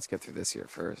 let's get through this year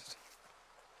first.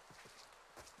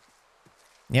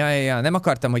 Ja, nem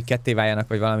akartam, hogy ketté váljanak,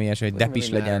 vagy valami ilyesmi, hogy depis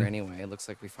legyen. Anyway, it looks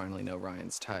like we finally know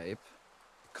Ryan's type.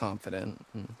 Confident,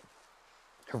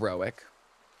 heroic,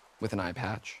 with an eye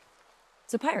patch.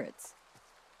 So pirates.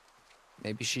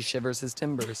 Maybe she shivers his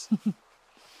timbers.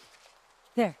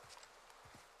 There.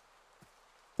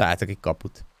 Találtak egy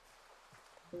kaput.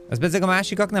 Az bezzeg a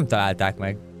másikak nem találták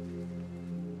meg.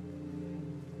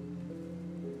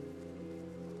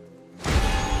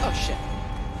 Oh shit.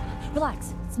 Relax.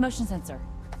 It's motion sensor.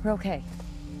 We're okay.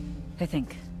 I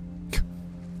think.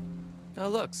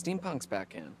 Oh look, steampunk's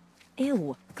back in.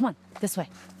 Ew. Come on, this way.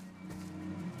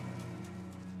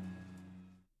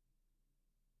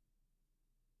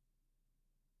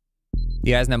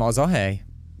 Ja, ez nem az a hely?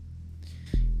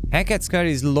 Hackett's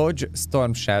Quarry's Lodge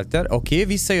Storm Shelter. Oké,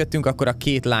 visszajöttünk akkor a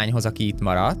két lányhoz, aki itt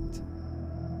maradt.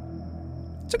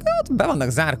 Csak ott be vannak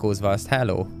zárkózva, azt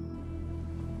hello.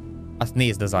 Azt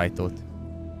nézd az ajtót.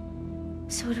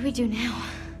 So what do we do now?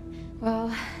 Well,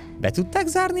 be tudták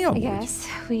zárni amúgy? I guess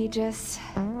we just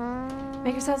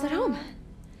make ourselves at home.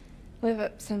 Whip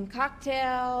up some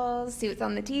cocktails, see what's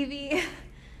on the TV.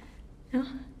 No?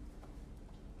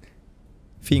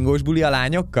 Fingós buli a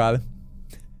lányokkal?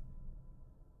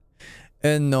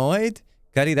 Annoyed?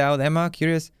 Carried out, Emma,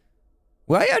 curious.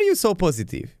 Why are you so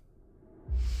positive?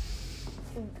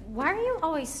 Why are you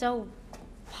always so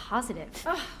positive?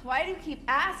 Why do you keep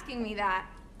asking me that?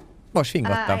 Most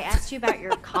fingattam. I asked you about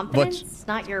your confidence,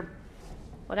 not your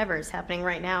whatever is happening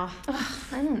right now.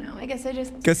 I don't know. I guess I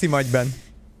just Köszi magyben.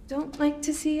 don't like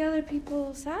to see other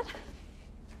people sad.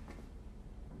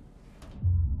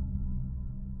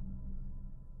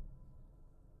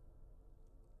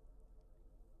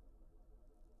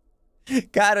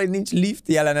 Kár, hogy nincs lift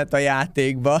jelenet a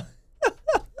játékba.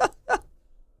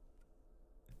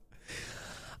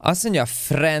 Azt mondja,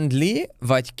 friendly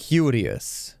vagy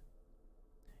curious?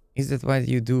 Is that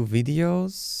why you do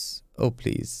videos? Oh,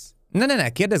 please. Ne,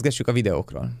 kérdezgessük a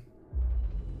videókról.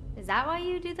 Is that why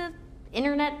you do the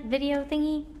internet video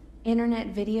thingy?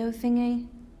 Internet video thingy?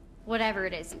 Whatever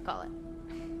it is you call it.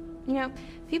 You know,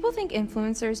 people think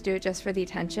influencers do it just for the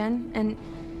attention, and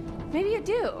maybe you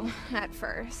do at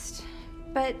first.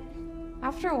 But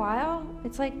after a while,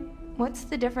 it's like, what's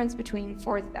the difference between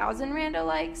 4,000 rando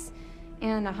likes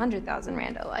and 100,000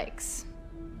 rando likes?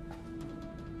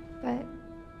 But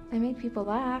I make people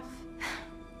laugh.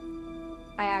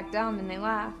 I act dumb and they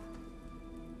laugh.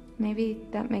 Maybe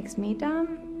that makes me dumb?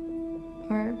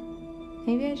 Or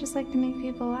maybe I just like to make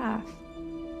people laugh.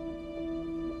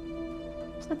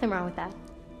 There's nothing wrong with that.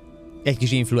 Egy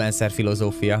kis influencer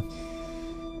filozófia.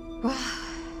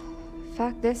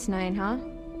 Fuck this night, huh?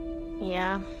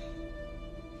 Yeah.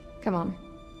 Come on.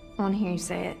 I want to hear you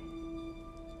say it.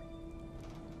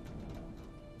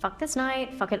 Fuck this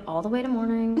night, fuck it all the way to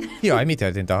morning. Jaj, mi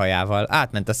történt a hajával?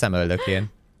 Átment a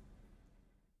szemöldökén.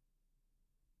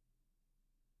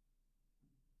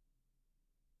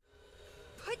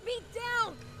 Put me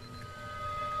down!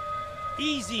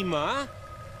 Easy, Ma.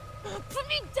 Put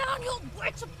me down, you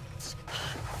witch!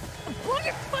 Blow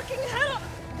your fucking head up!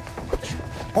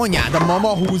 Anyád, a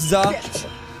mama húzza.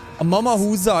 A mama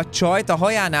húzza a csajt a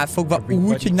hajánál fogva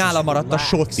úgy, hogy nála maradt a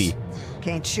soti.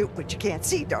 Can't shoot what you can't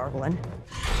see, darling.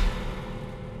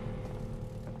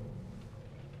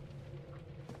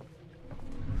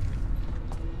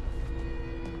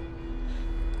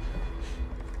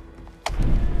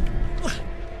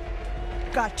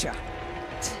 Gotcha.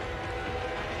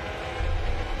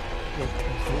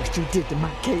 What you did to my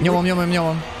kid. Nyomom.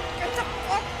 Get the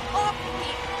fuck off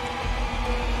me!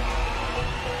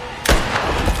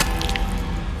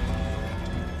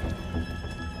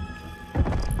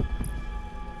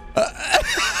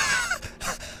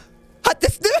 Hát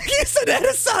ezt nem egészen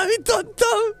erre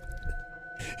számítottam!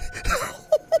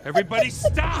 Everybody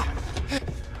stop!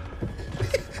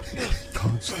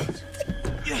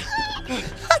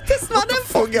 Hát ezt már nem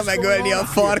fogja megölni a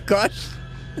farkas!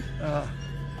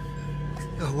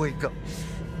 Wake up.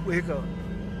 Wake up.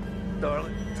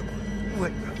 Darling.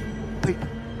 Wake up.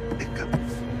 Wake up.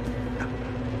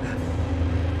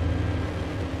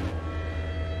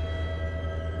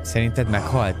 Szerinted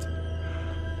meghalt?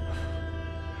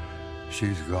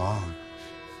 She's gone.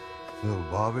 Little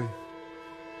Bobby.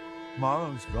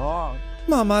 Mama's gone.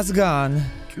 Mama's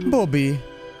gone. Bobby.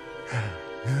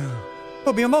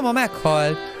 Bobby, a mama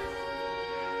meghalt.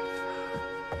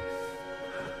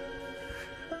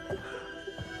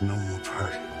 No more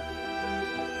party.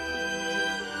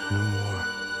 No more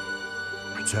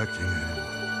protecting anyone.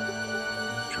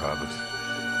 Travis.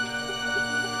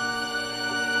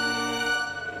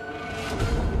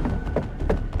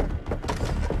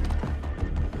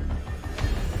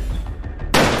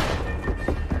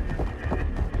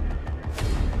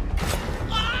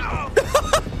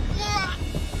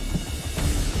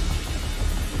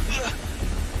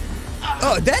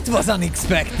 Oh, that was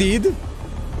unexpected.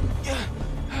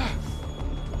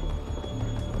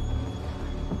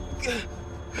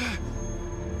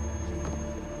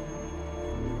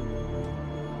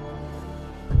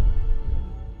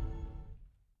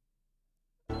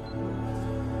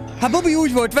 Hát Bobby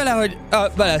úgy volt vele, hogy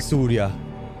beleszúrja.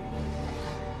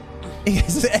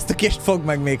 Ezt a kést fogd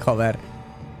meg még, haver.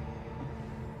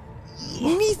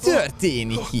 Mi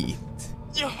történik itt?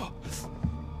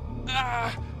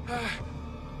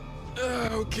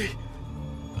 Okay.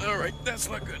 All right, that's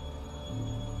not good.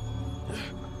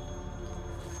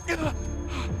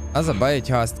 Az a baj,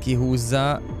 hogyha azt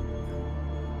kihúzza...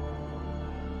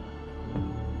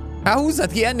 Hát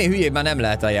húzzad ki, ennél hülyébb már nem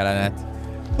lehet a jelenet.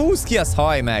 Húzd ki, azt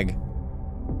haj meg.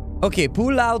 Oké,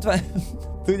 pull out...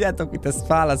 Tudjátok, mit ezt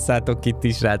válasszátok itt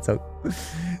is, srácok.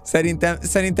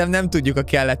 Szerintem nem tudjuk a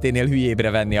kelleténél hülyébre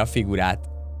venni a figurát.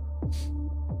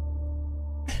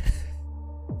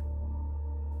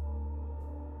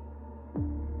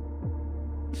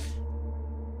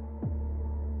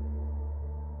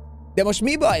 De most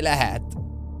mi baj lehet?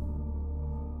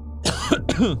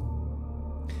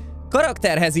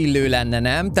 Karakterhez illő lenne,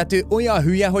 nem? Tehát ő olyan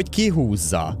hülye, hogy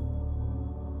kihúzza.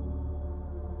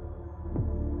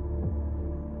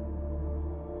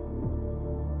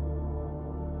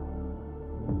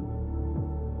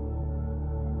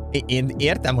 Én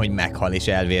értem, hogy meghal és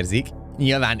elvérzik.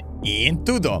 Nyilván én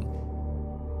tudom.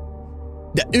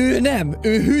 De ő nem,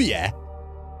 ő hülye.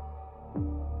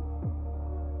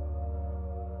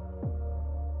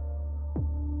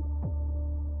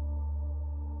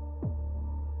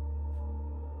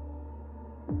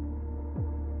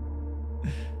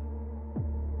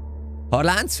 Ha a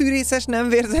láncfűrészes nem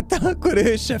vérzett el, akkor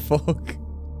ő se fog.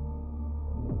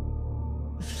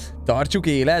 Tartsuk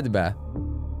életbe?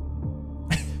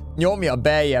 Nyomja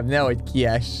beljebb, nehogy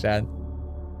kiessen.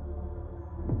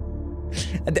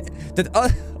 De,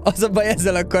 tehát az a baj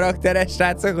ezzel a karakteres,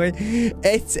 srácok, hogy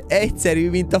egyszerű,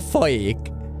 mint a fajék.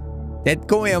 Tehát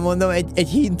komolyan mondom, egy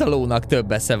hintalónak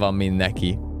több esze van, mint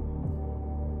neki.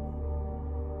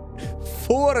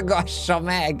 Forgassa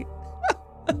meg!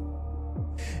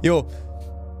 Jó.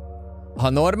 Ha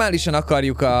normálisan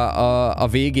akarjuk a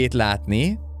végét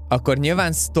látni, akkor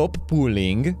nyilván stop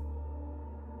pulling,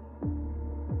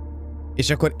 és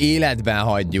akkor életben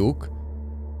hagyjuk.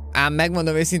 Ám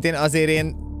megmondom őszintén,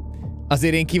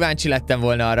 azért én kíváncsi lettem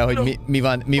volna arra, hogy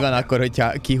mi van akkor,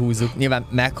 hogyha kihúzzuk. Nyilván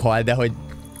meghal, de hogy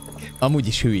amúgy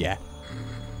is hülye.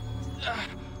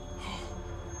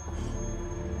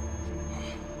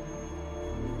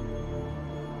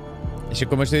 És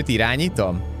akkor most őt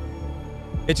irányítom?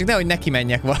 Én csak nehogy neki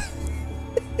menjek valami.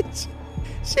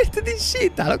 És érted, én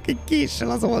sétálok egy késsel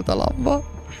az oldalamba.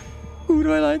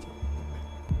 Kurva nagy.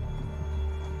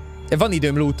 Van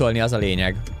időm lootolni, az a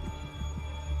lényeg.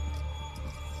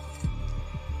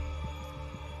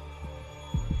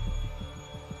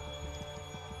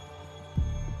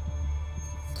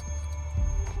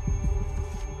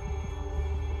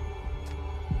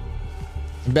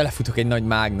 Belefutok egy nagy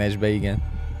mágnesbe, igen.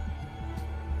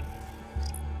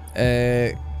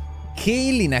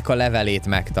 Kaylee-nek a levelét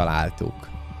megtaláltuk.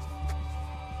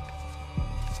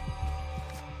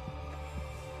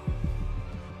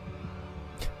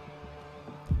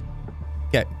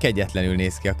 Kegyetlenül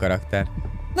néz ki a karakter.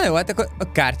 Na jó, hát akkor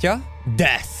a kártya.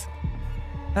 Death.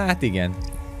 Hát igen.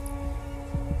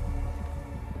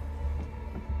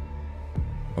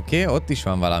 Oké, ott is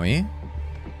van valami.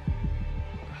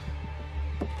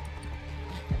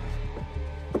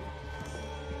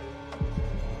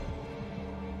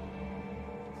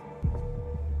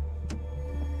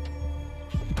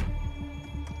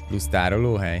 Plusz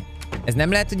tárolóhely. Ez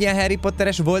nem lehet, hogy ilyen Harry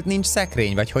Potteres volt nincs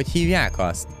szekrény, vagy hogy hívják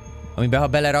azt? Amiben ha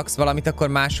beleraksz valamit, akkor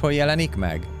máshol jelenik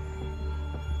meg?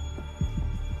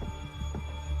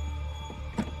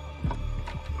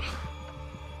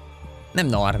 Nem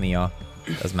Narnia.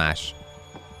 Az más.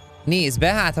 Nézd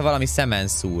be, hát ha valami szemen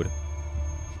szúr.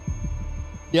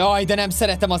 Jaj, de nem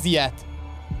szeretem az ilyet!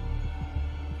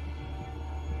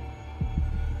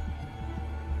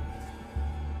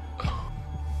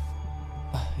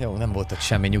 Jó, nem volt ott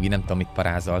semmi, nyugi, nem tudom, mit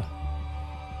parázol.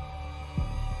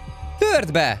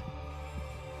 Törd be!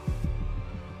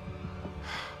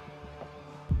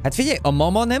 Hát figyelj, a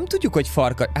mama nem tudjuk, hogy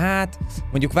farka... Hát,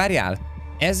 mondjuk várjál.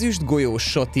 Ezüst golyós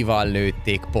sotival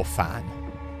lőtték pofán.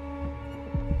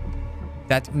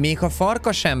 Tehát még ha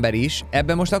farkasember is,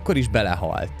 ebben most akkor is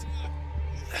belehalt.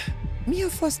 Mi a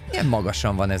fasz? Milyen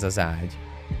magasan van ez az ágy?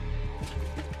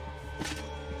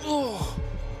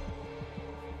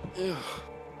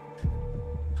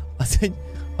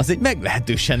 Az egy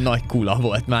meglehetősen nagy kula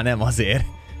volt, már nem azért.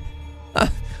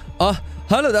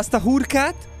 Hallod azt a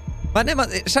hurkát? Már nem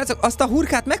az... Srácok, azt a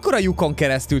hurkát mekkora lyukon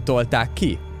keresztül tolták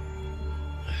ki?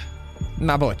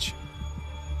 Na bocs.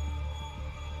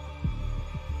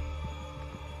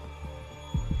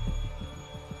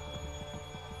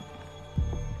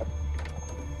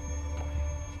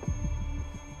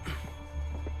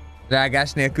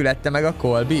 Rágás nélkül ette meg a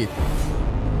Colby-t?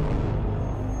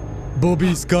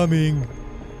 Bobby's coming.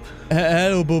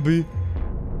 Hello, Bobby.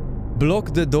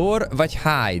 Block the door, vagy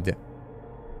hide?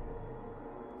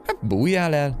 Hát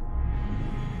bújjál el.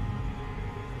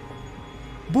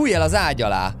 Bújj el az ágy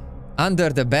alá.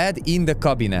 Under the bed, in the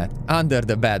cabinet. Under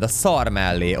the bed, a szar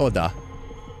mellé, oda.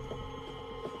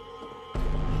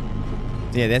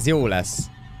 Ilyen, ez jó lesz.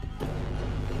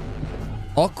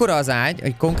 Akkora az ágy,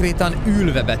 hogy konkrétan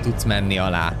ülve be tudsz menni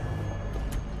alá.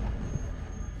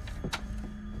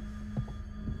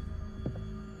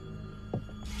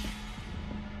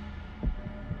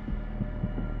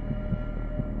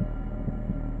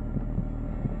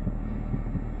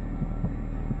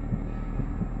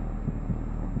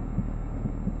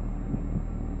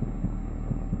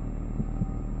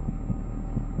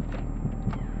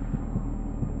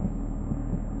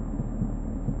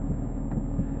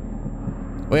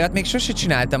 Olyat még sose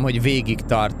csináltam, hogy végig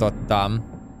tartottam.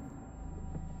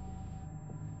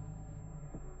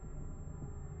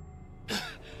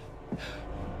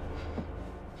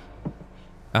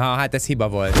 Aha, hát ez hiba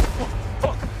volt.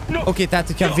 Oké, tehát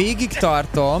hogyha végig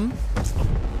tartom...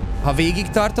 Ha végig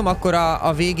tartom, akkor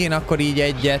a végén akkor így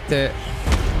egyet...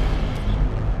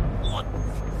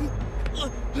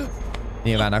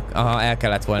 Nyilván aha, el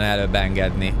kellett volna előbb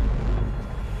engedni.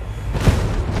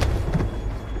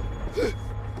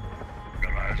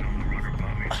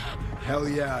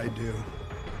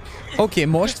 Oké,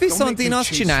 most viszont én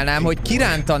azt csinálnám, hogy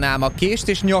kirántanám a kést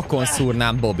és nyakon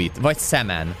szúrnám Bobbyt, vagy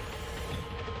szemen.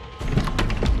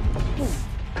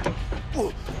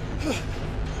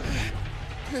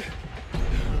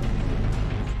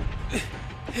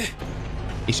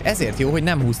 És ezért jó, hogy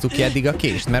nem húztuk ki eddig a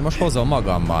kést, mert most hozom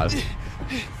magammal.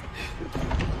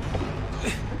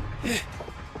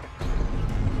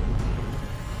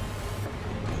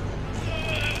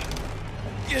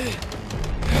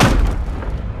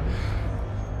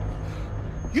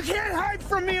 You can't hide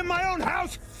from me in my own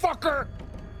house, fucker!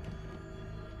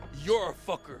 You're a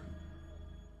fucker.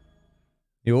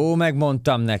 Jó,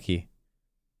 megmondtam neki.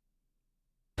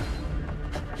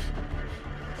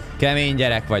 Kemény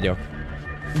gyerek vagyok.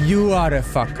 You are a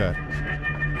fucker.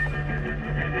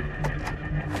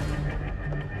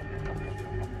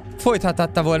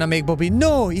 Folytathatta volna még Bobby.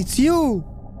 No, it's you!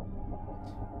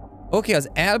 Oké, az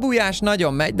elbújás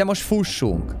nagyon megy, de most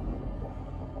fussunk.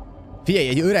 Figyelj,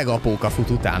 egy öreg apóka fut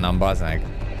utánam, bazd meg.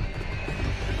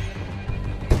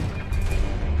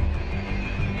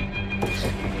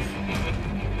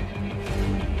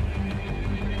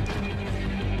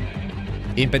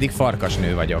 Én pedig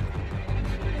farkasnő vagyok.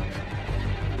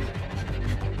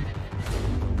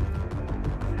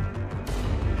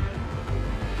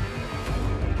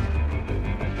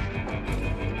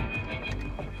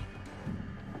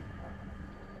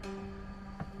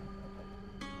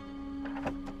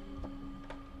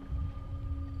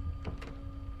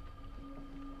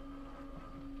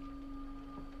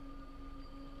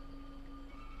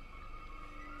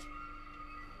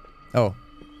 Ó,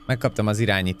 megkaptam az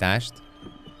irányítást.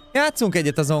 Játszunk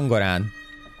egyet a zongorán.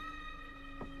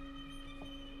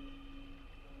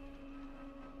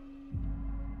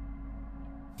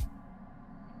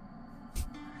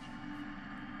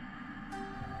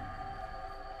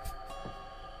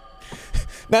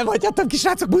 Nem hagyhatom ki,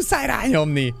 srácok, muszáj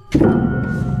rányomni!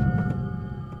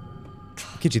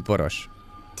 Kicsit poros.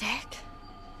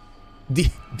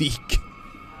 Dick.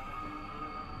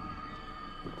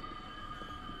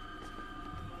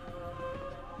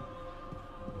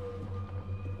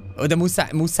 De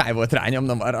muszáj volt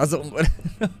rányomnom arra a zongor.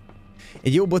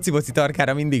 Egy jó boci-boci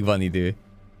tarkára mindig van idő.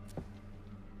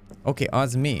 Oké,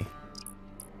 az mi?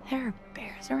 There are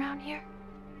bears around here?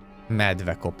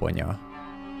 Medve koponya.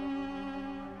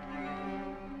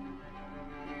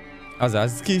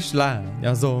 Azaz kislány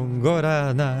a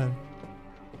zongoránál.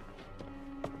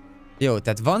 Jó,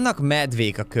 tehát vannak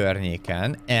medvék a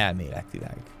környéken,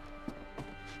 elméletileg.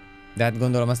 De hát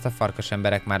gondolom azt a farkas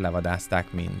emberek már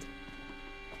levadázták mind.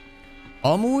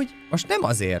 Amúgy, most nem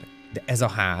azért, de ez a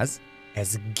ház,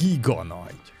 ez giga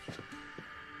nagy.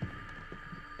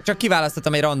 Csak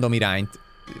kiválasztottam egy random irányt.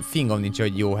 Fingom nincs,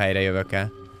 hogy jó helyre jövök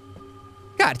el.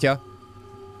 Kártya.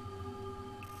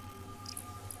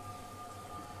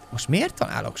 Most miért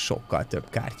találok sokkal több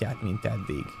kártyát, mint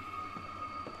eddig?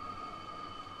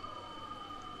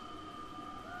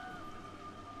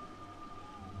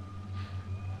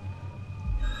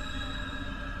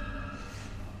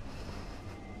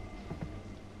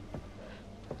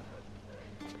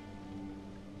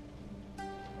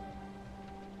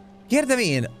 Kérdem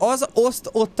én, az oszt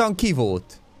ottan ki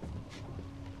volt?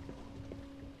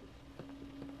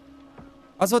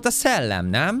 Az volt a szellem,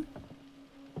 nem?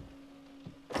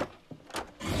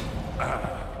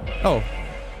 Ó. Oh.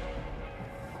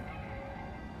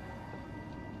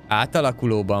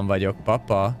 Átalakulóban vagyok,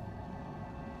 papa.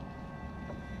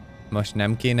 Most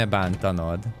nem kéne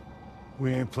bántanod. We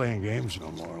ain't playing games no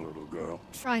more, little girl.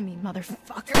 Try me,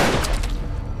 motherfucker.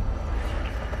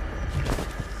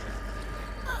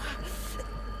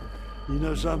 You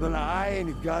know something? I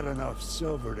ain't got enough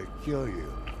silver to kill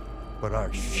you, but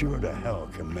I sure to hell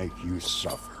can make you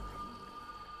suffer.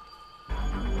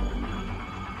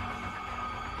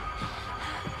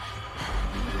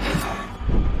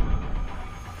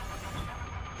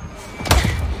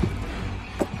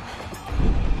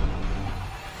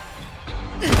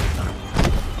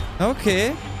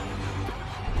 Oké.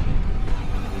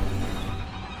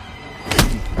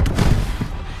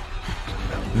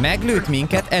 Meglőtt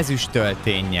minket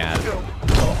ezüsttölténnyel.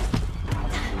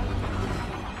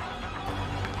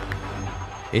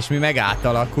 És mi meg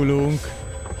átalakulunk.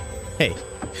 Hey.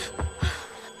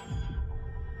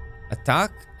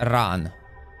 Attack, run.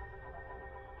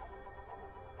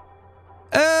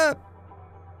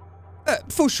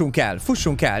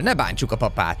 Fussunk el, ne bántsuk a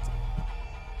papát.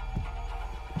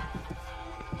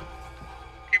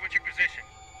 Okay, what's your position?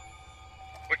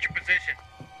 What's your position?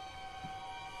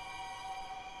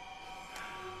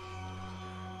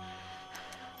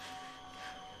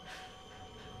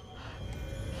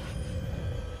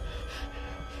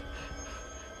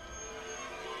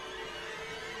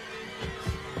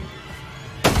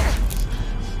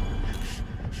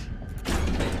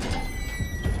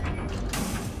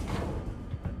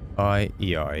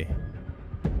 Jaj.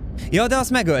 Ja, de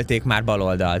azt megölték már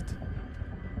baloldalt.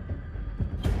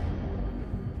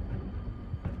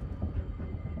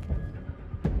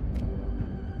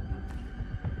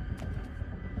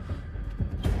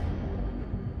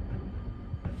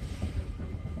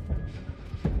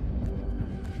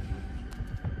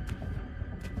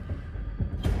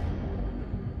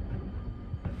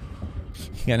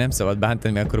 Igen, nem szabad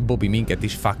bántani, mert akkor Bobby minket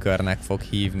is fuckernek fog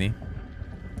hívni.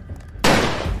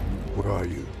 Where are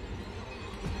you?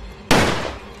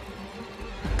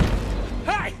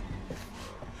 Hey!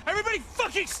 Everybody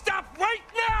fucking stop right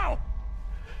now!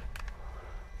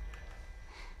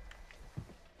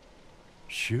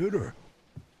 Shoot her.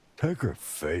 Take her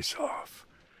face off.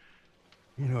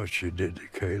 You know what she did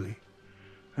to Kaylee?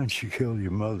 And she killed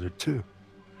your mother, too.